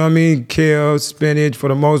 like, you know what I mean? Kale, spinach for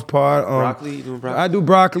the most part. Broccoli? You doing broccoli? I do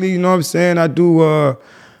broccoli, you know what I'm saying? I do a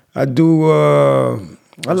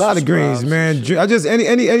lot of greens, man. I just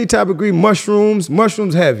any type of green.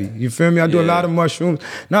 Mushrooms heavy. You feel me? I do a lot of mushrooms.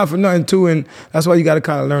 Not for nothing too, and that's why you got to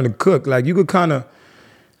kind of learn to cook. Like you could kind of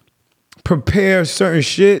prepare certain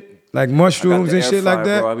shit, like mushrooms and shit like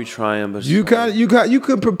that. Bro, I be trying, but you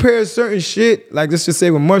could prepare certain shit. Like let's just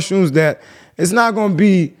say with mushrooms that it's not gonna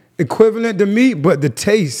be equivalent to meat, but the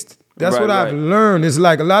taste. That's what I've learned. It's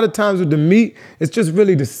like a lot of times with the meat, it's just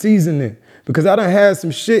really the seasoning. Because I done had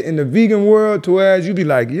some shit in the vegan world to where you be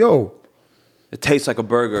like, yo, it tastes like a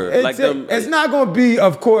burger. It's not going to be,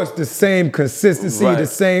 of course, the same consistency, the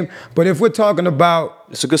same. But if we're talking about...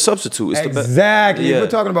 It's a good substitute. It's exactly. If we're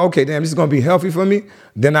talking about, okay, damn, this is going to be healthy for me,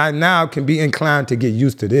 then I now can be inclined to get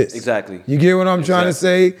used to this. Exactly. You get what I'm trying to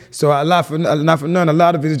say? So not for none, a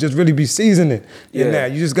lot of it is just really be seasoning in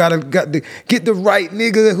that. You just got to get the right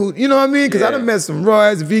nigga who, you know what I mean? Because I done met some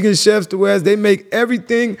raw-ass vegan chefs to where they make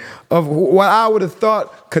everything of what I would have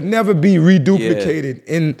thought could never be reduplicated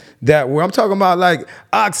in that way. I'm talking about like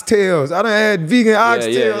oxtails. I done had vegan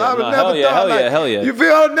oxtails. I would never thought hell yeah. You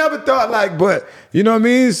feel? I never thought like, but you know what I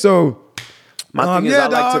mean? So my thing is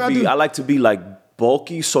I like to be like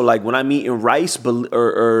bulky. So like when I'm eating rice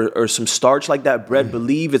or some starch like that, bread,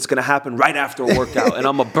 believe it's gonna happen right after a workout, and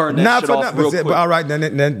I'm gonna burn that shit off real quick. But all right,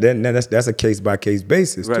 then that's a case by case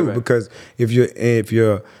basis too, because if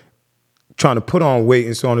you're trying to put on weight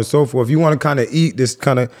and so on and so forth, you want to kind of eat this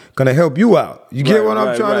kind of gonna help you out. You get what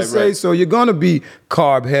I'm trying to say? So you're gonna be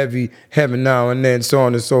carb heavy now and then, so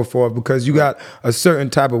on and so forth, because you got a certain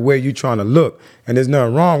type of way you trying to look, and there's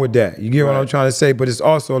nothing wrong with that. You get what I'm trying to say? But it's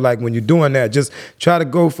also like when you're doing that, just try to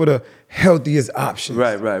go for the healthiest options.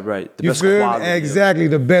 Right. The best quality. Exactly,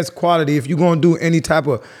 the best quality. If you're gonna do any type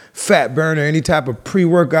of fat burner, any type of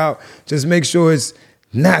pre-workout, just make sure it's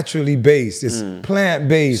naturally based. It's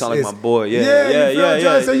plant-based. Sound like my boy.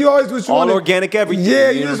 So you always just all organic everything. Yeah,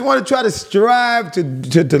 you just want to try to strive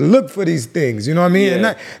to look for these things. You know what I mean?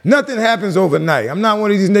 And nothing happens overnight. I'm not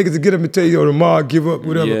one of these niggas to get up and tell you, yo, tomorrow give up,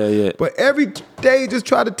 whatever. Yeah. But every day, just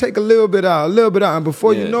try to take a little bit out, and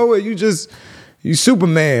before you know it, you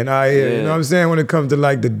Superman out here, you know what I'm saying, when it comes to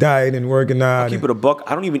like the diet and working out. I'll keep it a buck.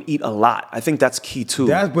 I don't even eat a lot. I think that's key too.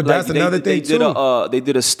 That's another thing too. They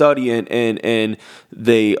did a study and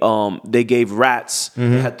they gave rats.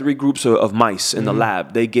 They had 3 groups of mice in the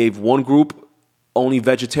lab. They gave one group only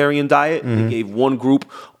vegetarian diet. They gave one group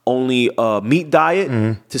only meat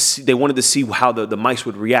diet. They wanted to see how the mice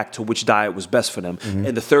would react to which diet was best for them.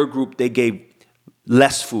 And the third group, they gave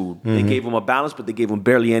less food. They gave them a balance, but they gave them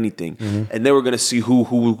barely anything. And they were going to see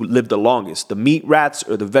who lived the longest, the meat rats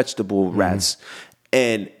or the vegetable rats.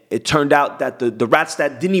 And it turned out that the rats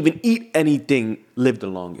that didn't even eat anything lived the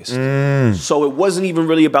longest. So it wasn't even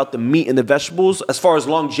really about the meat and the vegetables as far as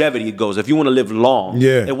longevity goes. If you want to live long,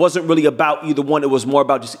 it wasn't really about either one. It was more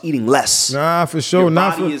about just eating less. Nah, for sure.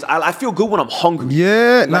 I feel good when I'm hungry.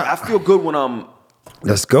 Yeah. I feel good when I'm...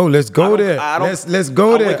 Let's go there. Let's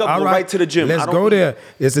go there. All right, to the gym. Let's go there.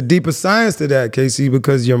 It's a deeper science to that, KC,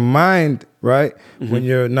 because your mind, right? When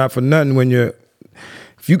you're not for nothing,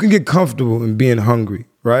 if you can get comfortable in being hungry,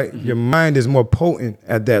 right? Your mind is more potent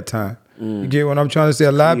at that time. You get what I'm trying to say?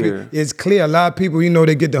 A lot of people, it's clear. A lot of people,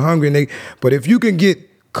 they get the hungry, but if you can get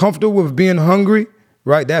comfortable with being hungry,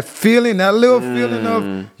 right, that little feeling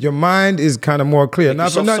of your mind is kind of more clear.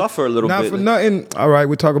 Not for nothing. Suffer a little bit. Not for nothing. All right,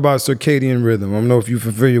 we talk about circadian rhythm. I don't know if you're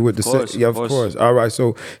familiar with of course. All right,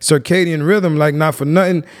 so circadian rhythm, like not for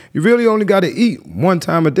nothing, you really only got to eat one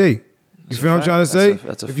time a day. You feel what I'm trying to say?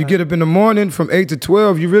 That's a if you get up in the morning from 8 to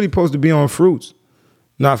 12, you're really supposed to be on fruits.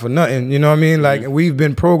 Not for nothing, you know what I mean? Like, we've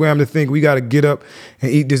been programmed to think we got to get up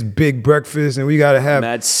and eat this big breakfast and we got to have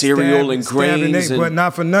mad cereal and grains. But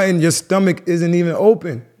not for nothing, your stomach isn't even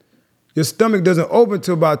open. Your stomach doesn't open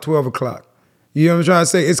till about 12 o'clock. You know what I'm trying to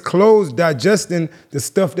say? It's closed digesting the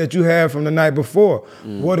stuff that you had from the night before.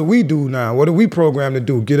 What do we do now? What are we programmed to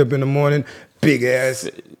do? Get up in the morning, big ass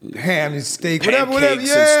ham and steak, whatever, and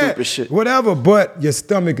stupid shit. Whatever, but your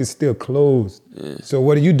stomach is still closed. So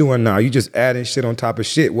what are you doing now? You just adding shit on top of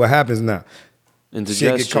shit. What happens now?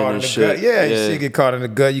 Indigestion shit get caught in the shit. gut. Yeah, shit get caught in the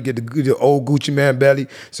gut. You get the old Gucci Man belly,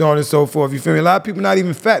 so on and so forth. You feel me? A lot of people not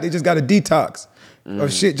even fat. They just got a detox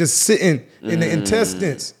of shit just sitting in the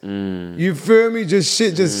intestines. You feel me? Just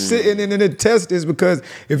shit just sitting in the intestines, because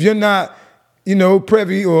if you're not,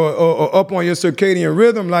 privy or up on your circadian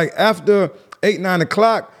rhythm, like after 8, 9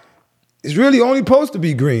 o'clock, it's really only supposed to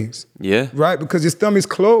be greens. Yeah. Right? Because your stomach's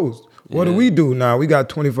closed. What do we do now? We got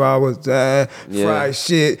 24 hours, fried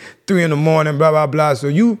shit, 3 in the morning, blah, blah, blah. So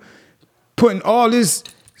you putting all this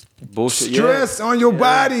bullshit stress on your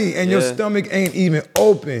body, and your stomach ain't even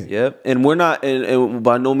open. Yep. And we're not, and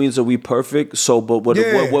by no means are we perfect. So, but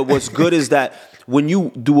what's good is that when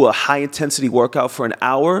you do a high intensity workout for an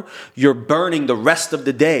hour, you're burning the rest of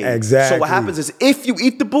the day. Exactly. So what happens is if you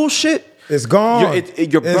eat the bullshit, it's gone.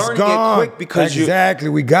 You're burning it quick because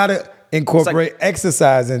we gotta incorporate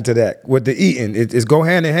exercise into that with the eating. It's go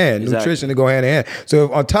hand in hand. Nutrition to go hand in hand.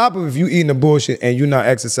 So on top of if you eating the bullshit and you're not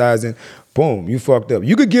exercising, boom, you fucked up.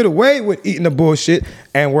 You could get away with eating the bullshit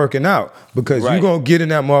and working out because you're going to get in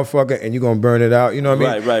that motherfucker and you're going to burn it out. You know what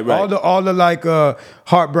I mean? Right. All the like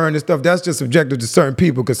heartburn and stuff, that's just subjective to certain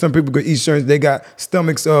people because some people could eat certain, they got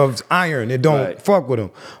stomachs of iron. It don't fuck with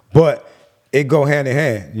them. But it go hand in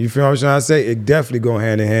hand. You feel what I'm trying to say? It definitely go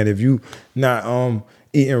hand in hand if you not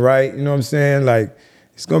eating right. You know what I'm saying? Like,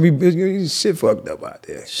 it's gonna be shit fucked up out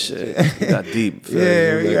there. Shit, you got deep.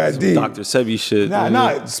 We got deep. Dr. Sebi shit.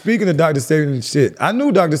 Nah. Speaking of Dr. Sebi shit, I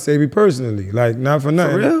knew Dr. Sebi personally. Like, not for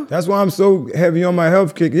nothing. For real? That's why I'm so heavy on my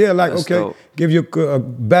health kick. Yeah, like, That's okay, dope. give you a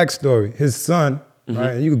backstory. His son,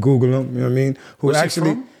 right? You can Google him. You know what I mean? Who Where's he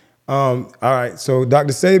actually? from? All right. So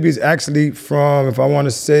Dr. Sebi is actually from, if I want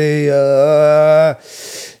to say,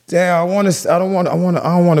 damn, I don't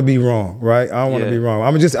want to be wrong, right? I don't want to be wrong.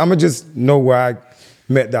 I'm just know where I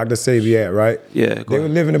met Dr. Sebi at, right? Yeah, They were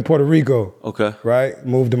living in Puerto Rico. Okay. Right?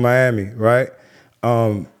 Moved to Miami, right?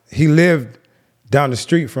 He lived down the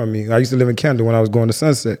street from me. I used to live in Kendall when I was going to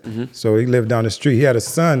Sunset. So he lived down the street. He had a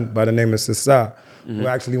son by the name of Sasa, who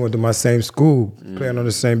actually went to my same school, playing on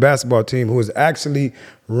the same basketball team, who is actually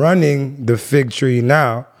running the Fig Tree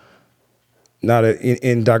now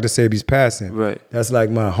in Dr. Sebi's passing. Right. That's like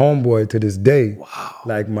my homeboy to this day. Wow.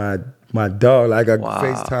 Like my dog, like I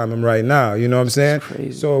FaceTime him right now. You know what I'm saying? That's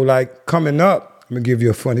crazy. So like coming up, I'm gonna give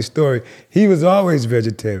you a funny story. He was always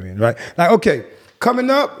vegetarian, right? Like, okay, coming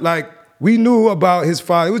up, like we knew about his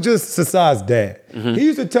father. It was just Sasa's dad. He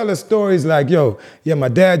used to tell us stories like, my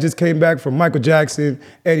dad just came back from Michael Jackson,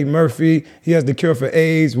 Eddie Murphy. He has the cure for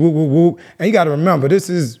AIDS, whoop, whoop, whoop. And you gotta remember,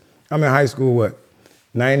 I'm in high school,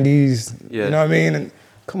 90s, you know what I mean? And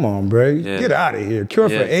come on, bro, get out of here. Cure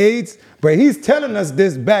for AIDS? But he's telling us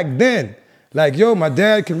this back then. Like, my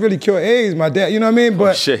dad can really cure AIDS. My dad, you know what I mean?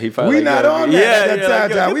 But we not on that at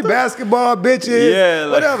that time. We basketball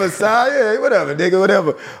bitches, whatever, Si, whatever, nigga,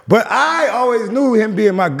 whatever. But I always knew him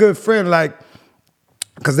being my good friend, like,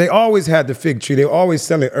 because they always had the Fig Tree. They were always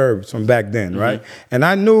selling herbs from back then, right? And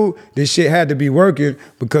I knew this shit had to be working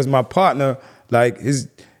because my partner, like, his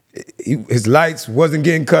lights wasn't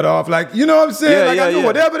getting cut off. Like, you know what I'm saying? I knew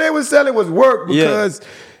whatever they were selling was work because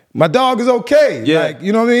my dog is okay. Like,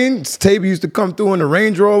 you know what I mean? Sebi used to come through in the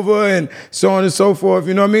Range Rover and so on and so forth,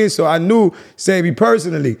 you know what I mean? So I knew Sebi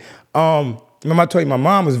personally. Remember I told you my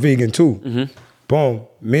mom was vegan too. Boom.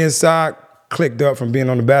 Me and Sak clicked up from being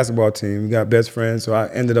on the basketball team. We got best friends, so I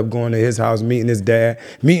ended up going to his house, meeting his dad,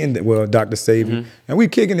 Dr. Sebi, and we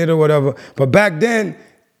kicking it or whatever. But back then,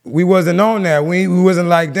 we wasn't on that. We wasn't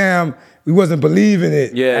like, damn, we wasn't believing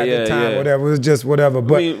it at the time, whatever. It was just whatever.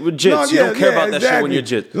 But I mean, with jits, you don't care about that shit when you're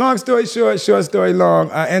jit. Long story short story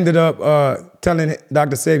long, I ended up telling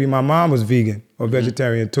Dr. Sebi my mom was vegan or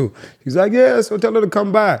vegetarian too. He's like, so tell her to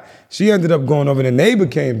come by. She ended up going over and they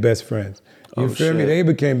became best friends. You feel me? They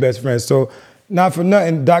became best friends. So not for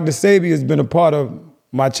nothing, Dr. Sebi has been a part of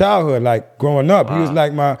my childhood, like growing up. He was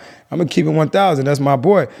like I'm gonna keep it 1,000. That's my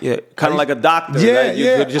boy. Yeah, kind of like a doctor. Like you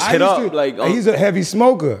could just hit up. He's a heavy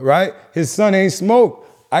smoker, right? His son ain't smoke.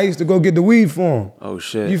 I used to go get the weed for him. Oh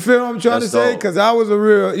shit. You feel what I'm trying to say? Because I was a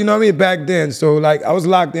real, you know what I mean, back then. So like I was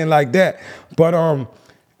locked in like that. But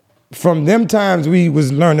from them times, we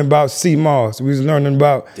was learning about sea moss. We was learning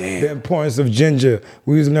about the importance of ginger.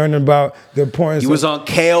 We was learning about the importance. You was on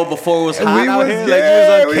kale before it was hot out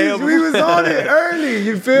here. We was on it early.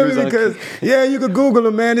 You feel me? Because you could Google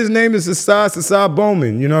him, man. His name is Sasa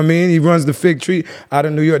Bowman. You know what I mean? He runs the Fig Tree out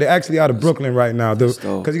of New York. They're actually out of Brooklyn right now.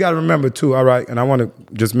 Because you got to remember too. All right, and I want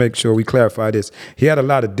to just make sure we clarify this. He had a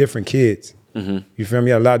lot of different kids. You feel me?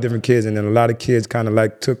 He had a lot of different kids, and then a lot of kids kind of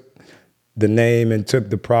like took the name and took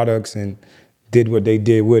the products and did what they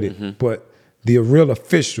did with it. But the real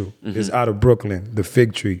official is out of Brooklyn, the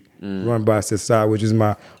Fig Tree, run by Sasa, which is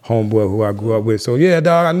my homeboy who I grew up with. So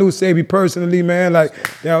dog, I knew Sebi personally, man.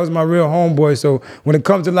 Like, that was my real homeboy. So when it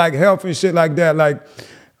comes to like health and shit like that, like,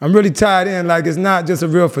 I'm really tied in. Like, it's not just a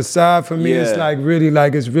real facade for me. It's like really,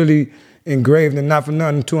 like, it's really engraved, and not for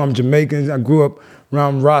nothing too. I'm Jamaican. I grew up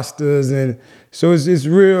around Rastas, and so it's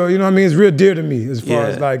real, you know what I mean? It's real dear to me as far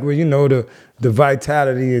as like, well, you know, the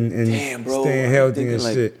vitality and staying healthy and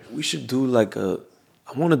like, shit. We should do like you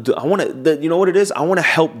know what it is? I want to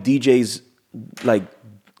help DJs, like,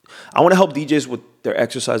 I want to help DJs with their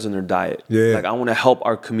exercise and their diet. Yeah. Like, I want to help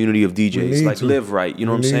our community of DJs, like, live right. You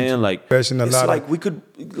know what I'm saying? Like, it's like we could,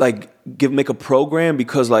 like, make a program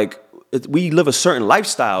because, like, we live a certain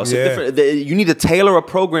lifestyle. It's you need to tailor a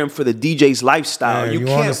program for the DJ's lifestyle. You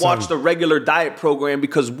can't watch the regular diet program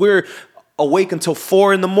because we're awake until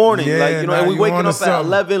 4 a.m. and we waking up at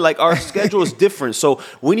 11. Like, our schedule is different. So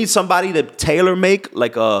we need somebody to tailor make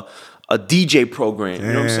like a a DJ program. Damn,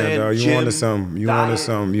 you know what I'm saying? Dog, you wanted something. You wanted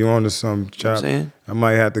something. You wanted something. Chop. You know what I'm saying? I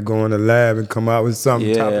might have to go in the lab and come out with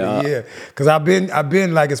something top of the year. Cause I've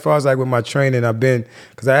been like, as far as like with my training,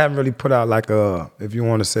 cause I haven't really put out like if you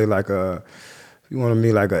want to say like you want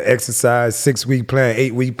me like an exercise 6-week plan,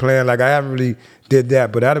 8-week plan. Like I haven't really did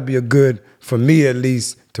that, but that'll be a good, for me at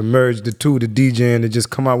least, to merge the two, the DJ and to just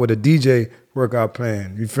come out with a DJ workout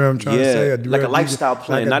plan. You feel what I'm trying to say? Like a lifestyle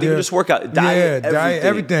plan, not even just workout, diet,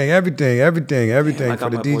 everything like for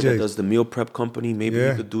the DJ. That does the meal prep company. Maybe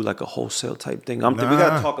you could do like a wholesale type thing. We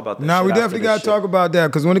gotta talk about that. Nah, we definitely gotta talk about that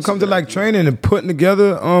because when it comes to like training and putting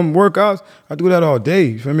together workouts, I do that all day.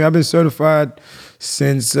 You feel me? I've been certified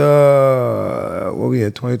since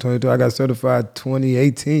 2022. I got certified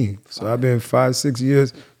 2018. So I've been 5-6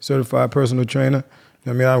 years certified personal trainer.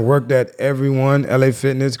 I mean, I worked at everyone, LA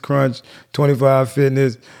Fitness, Crunch, 25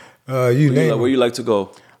 Fitness, you name it. Where you like to go?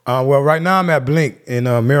 Well, right now I'm at Blink in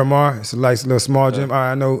Miramar. It's a nice little small gym.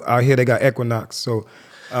 I know out here they got Equinox, so...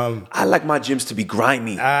 I like my gyms to be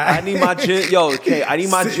grimy. I need my gym, I need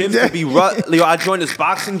my gym to be I joined this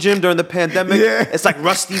boxing gym during the pandemic. Yeah. It's like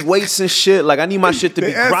rusty weights and shit. Like I need my shit to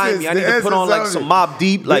be grimy. I need to put on like some Mob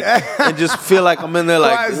Deep, like and just feel like I'm in there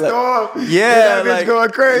like that bitch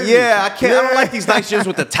going crazy. Yeah, I can't. I don't like these nice gyms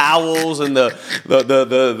with the towels and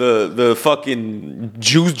the fucking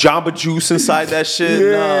juice, Jamba Juice inside that shit.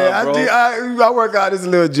 Yeah, nah, bro. I work out this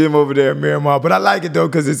little gym over there in Miramar, but I like it though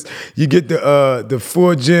because you get the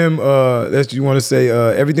full gym, that's you want to say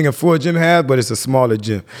everything a full gym has, but it's a smaller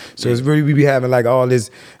gym. So it's really we be having like all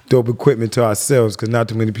this dope equipment to ourselves because not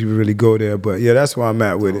too many people really go there. But yeah, that's where I'm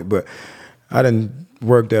at with it. But I done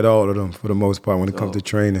worked at all of them for the most part when it comes to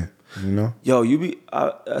training. You know? Yo, you be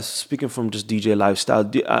speaking from just DJ lifestyle.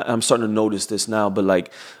 I'm starting to notice this now, but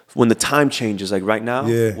like when the time changes, like right now,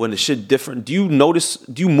 when the shit different, do you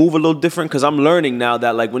move a little different? Because I'm learning now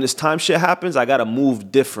that like when this time shit happens, I gotta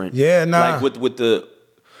move different. Yeah, nah. Like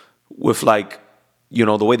with like, you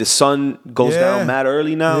know, the way the sun goes down mad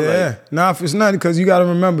early now. Yeah, nah, it's not because you gotta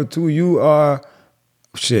remember too. All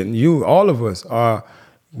of us are.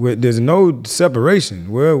 There's no separation.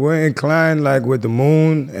 We're inclined like with the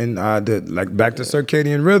moon and like back to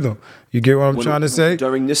circadian rhythm. You get what I'm trying to say?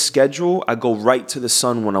 During this schedule, I go right to the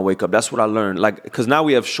sun when I wake up. That's what I learned. Like, because now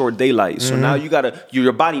we have short daylight, so now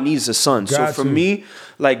your body needs the sun. So for me,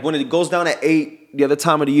 like when it goes down at 8. The other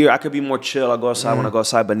time of the year, I could be more chill. I go outside when I go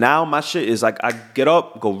outside. But now my shit is like I get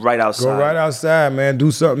up, go right outside. Go right outside, man.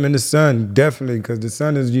 Do something in the sun, definitely, because the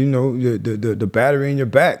sun is, you know, the battery in your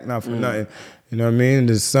back, not for nothing. You know what I mean?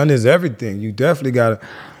 The sun is everything. You definitely gotta.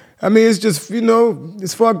 I mean, it's just, you know,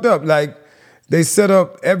 it's fucked up. Like they set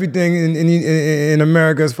up everything in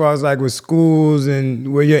America as far as like with schools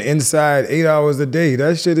and where you're inside 8 hours a day.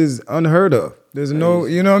 That shit is unheard of. There's no,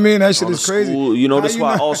 you know what I mean? That shit is crazy. You know, that's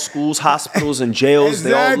why all schools, hospitals, and jails,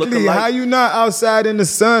 they all look alike. How you not outside in the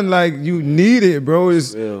sun? Like, you need it, bro.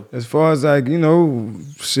 It's, as far as like, you know,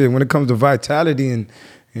 shit, when it comes to vitality and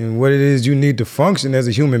what it is you need to function as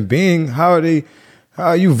a human being, how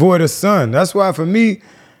are you void of sun? That's why for me,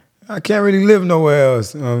 I can't really live nowhere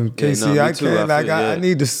else, KC. I can't. I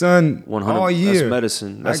need the sun all year. That's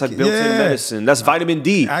medicine. That's like built-in medicine. That's vitamin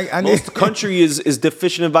D. Most of the country is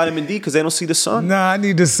deficient in vitamin D because they don't see the sun. Nah, I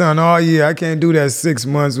need the sun all year. I can't do that 6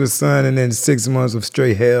 months with sun and then 6 months of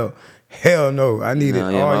straight hell. Hell no, I need it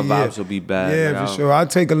all year. My vibes will be bad. Yeah, for sure. I'll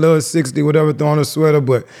take a little 60, whatever, throw on a sweater,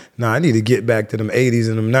 but I need to get back to them 80s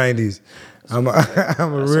and them 90s. I'm a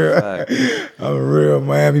real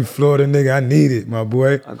Miami, Florida nigga. I need it, my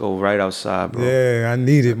boy. I go right outside, bro. Yeah, I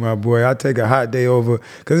need it, my boy. I take a hot day over.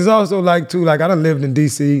 Cause it's also like too, like I done lived in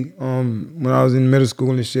DC when I was in middle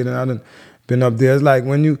school and shit, and I done been up there. It's like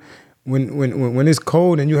when it's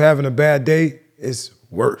cold and you having a bad day, it's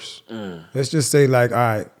worse. Let's just say like, all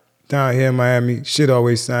right, down here in Miami, shit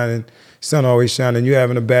always shining, sun always shining. You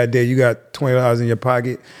having a bad day, you got $20 in your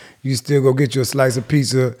pocket. You still go get you a slice of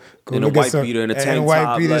pizza. Go in look a white beater and a tank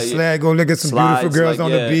top. Go look at some beautiful girls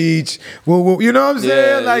on the beach. Well, you know what I'm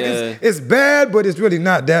saying? Like it's bad, but it's really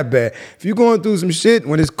not that bad. If you're going through some shit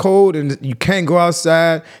when it's cold and you can't go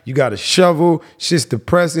outside, you got a shovel, shit's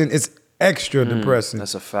depressing. It's extra depressing.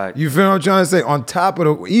 That's a fact. You feel what I'm trying to say? On top of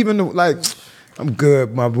I'm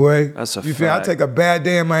good, my boy. That's a fact. You feel? I'll take a bad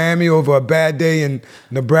day in Miami over a bad day in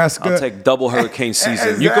Nebraska. I'll take double hurricane season.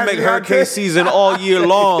 Exactly. You can make hurricane season all year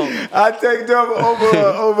long. I take double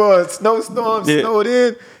over a snowstorm, snowed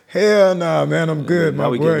in. Hell nah, man, I'm good, my boy.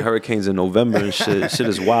 Now we getting hurricanes in November and shit. Shit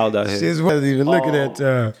is wild out here. Shit's wild. Even look at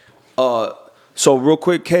that. So real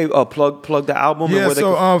quick, K, plug the album. Yeah,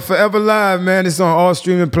 and Forever Live, man. It's on all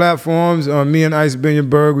streaming platforms. Me and Ice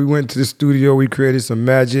Benyenberg, we went to the studio. We created some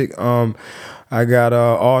magic. I got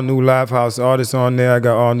all new Live House artists on there. I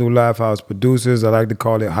got all new Live House producers. I like to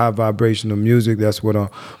call it high vibrational music. That's what I'm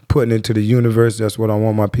putting into the universe. That's what I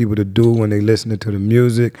want my people to do when they listening to the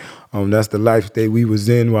music. That's the life state we was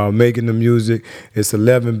in while making the music. It's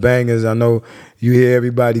 11 bangers. I know you hear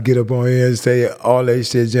everybody get up on here and say all that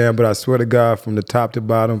shit jam, but I swear to God, from the top to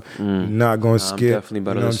bottom, you're not gonna skip. Definitely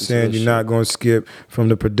better, you know what I'm saying? You're not gonna skip from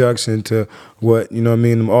the production to what, you know what I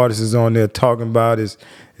mean, them artists is on there talking about. It's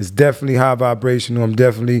definitely high vibrational. I'm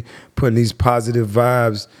definitely putting these positive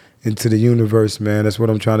vibes into the universe, man. That's what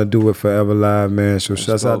I'm trying to do with Forever Live, man. So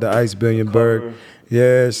shouts out to Ice Billionberg.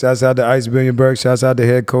 Yeah, shouts out to Ice Billionberg. Shouts out to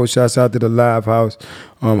Head Coach. Shouts out to the Live House.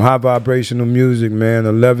 High vibrational music, man.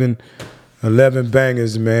 11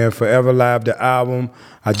 bangers, man. Forever Live, the album.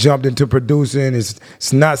 I jumped into producing.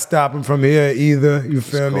 It's not stopping from here either. You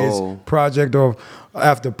feel me? It's project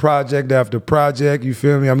after project after project. You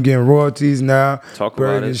feel me? I'm getting royalties now. Talk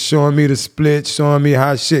about it. Showing me the split, showing me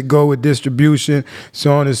how shit go with distribution,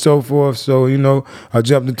 so on and so forth. So, you know, I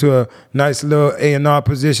jumped into a nice little A&R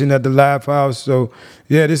position at the Live House. So,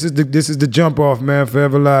 yeah, this is the jump off, man.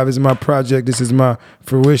 Forever Live is my project. This is my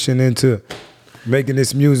fruition into making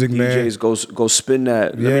this music, man. DJs, go spin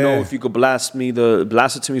that. Let me know if you could blast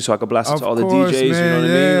it to me so I could blast it to all the DJs. Man. You know what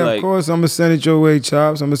I mean? Like, of course, I'm gonna send it your way,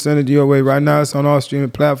 Chops. I'm gonna send it your way. Right now, it's on all streaming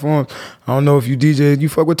platforms. I don't know if you DJ. You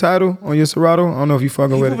fuck with Tidal on your Serato? I don't know if you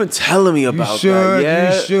fucking with it. You've been telling me about that.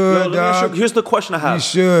 Yeah, you should. Yo, here's the question I have. You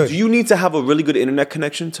should. Do you need to have a really good internet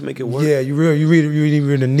connection to make it work? Yeah, you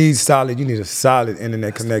really need solid. You need a solid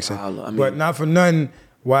internet connection. But not for nothing.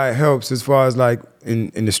 Why it helps as far as like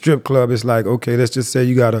in the strip club, it's like, okay, let's just say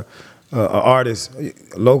you got a artist, a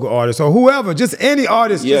local artist, or whoever, just any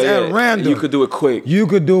artist, at random. You could do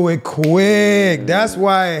it quick. That's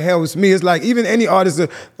why it helps me. It's like even any artist, a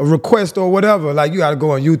request or whatever, like you got to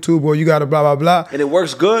go on YouTube or you got to blah, blah, blah. And it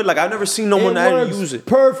works good? Like I've never seen no one that use it.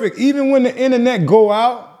 Perfect. Even when the internet go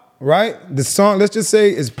out, right? The song, let's just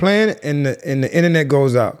say is playing and the internet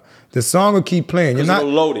goes out. The song will keep playing. You're not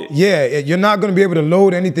loaded. Yeah, you're not going to be able to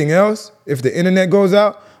load anything else if the internet goes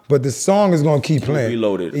out, but the song is going to keep playing.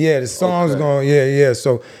 Reloaded. Yeah, the song's going, yeah.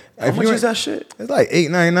 So how much is that shit? It's like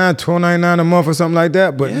 $8.99, $12.99 a month or something like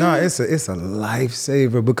that. But it's a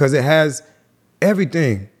lifesaver because it has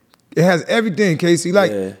everything. It has everything, Casey.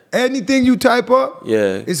 Like anything you type up,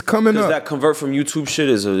 it's coming up. That convert from YouTube shit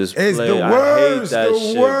is it's the worst.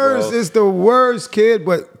 It's the worst, kid.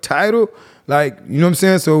 But Tidal. Like, you know what I'm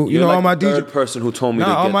saying? So, You're all like my the third person who told me to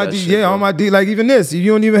get all my that shit. all my like even this,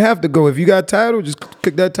 you don't even have to go. If you got Tidal, just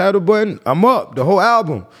click that Tidal button. I'm up. The whole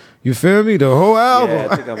album. You feel me? The whole album. Yeah,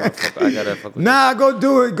 I think I gotta fuck with Nah, go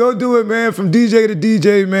do it, man. From DJ to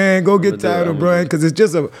DJ, man. Go get Tidal, bro. Because it's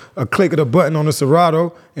just a click of the button on the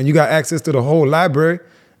Serato, and you got access to the whole library.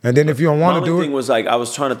 And then if you don't want to do it, thing was like I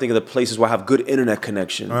was trying to think of the places where I have good internet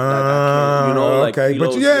connection. Like I can, you know, like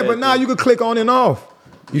okay, but now you could click on and off.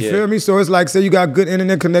 You feel me? So it's like, say you got good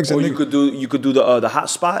internet connection. Or you could do the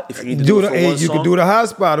hotspot if you need to do it for one song. You could do the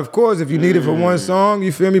hotspot, of course, if you need it for one song.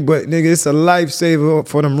 You feel me? But nigga, it's a lifesaver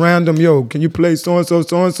for them random. Yo, can you play so and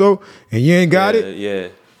so, and you ain't got it? Yeah.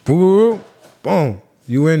 Boom,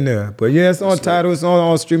 you in there. But yeah, it's on Tidal. It's on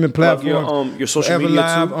all streaming platforms. Your social media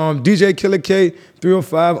Live, too. DJ Killer K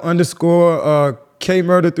 305 _ K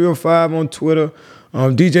Murder 305 on Twitter.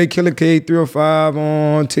 DJ Killer K 305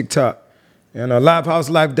 on TikTok. And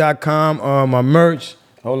livehouselife.com, my merch.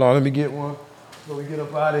 Hold on, let me get one. Before we get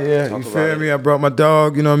up out of here. You feel me? I brought my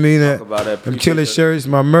dog, you know what I mean? Talk about it. Them killer shirts,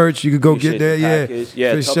 my merch. You could go get that,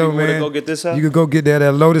 Yeah, for sure, man. Go get this out. You could go get that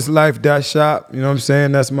at lotuslife.shop. You know what I'm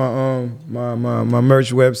saying? That's my my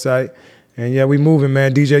merch website. And yeah, we moving,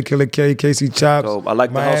 man. DJ Killer K, Casey Chops. Dope. I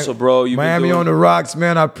like the hustle, bro. Miami on the rocks,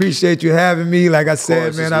 man. I appreciate you having me. Like I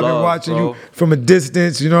said, man, I've been watching you from a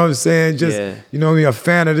distance. You know what I'm saying? Just, you know what I mean? A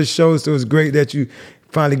fan of the show, so it's great that you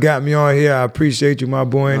finally got me on here. I appreciate you, my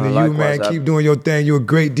boy. And you, man, keep doing your thing. You're a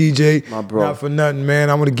great DJ. My bro. Not for nothing, man.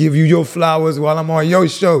 I'm going to give you your flowers while I'm on your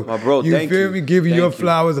show. My bro, you feel me? Give you your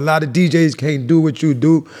flowers. A lot of DJs can't do what you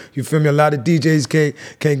do. You feel me? A lot of DJs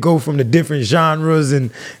can't go from the different genres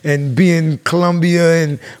and be in Columbia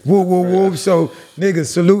and whoop. So, nigga,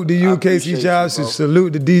 salute to you, Casey Chops.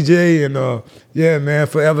 Salute the DJ. And, yeah, man,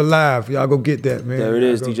 Forever Live. Y'all go get that, man. There it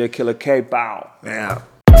is, DJ Killer K. Bow. Yeah.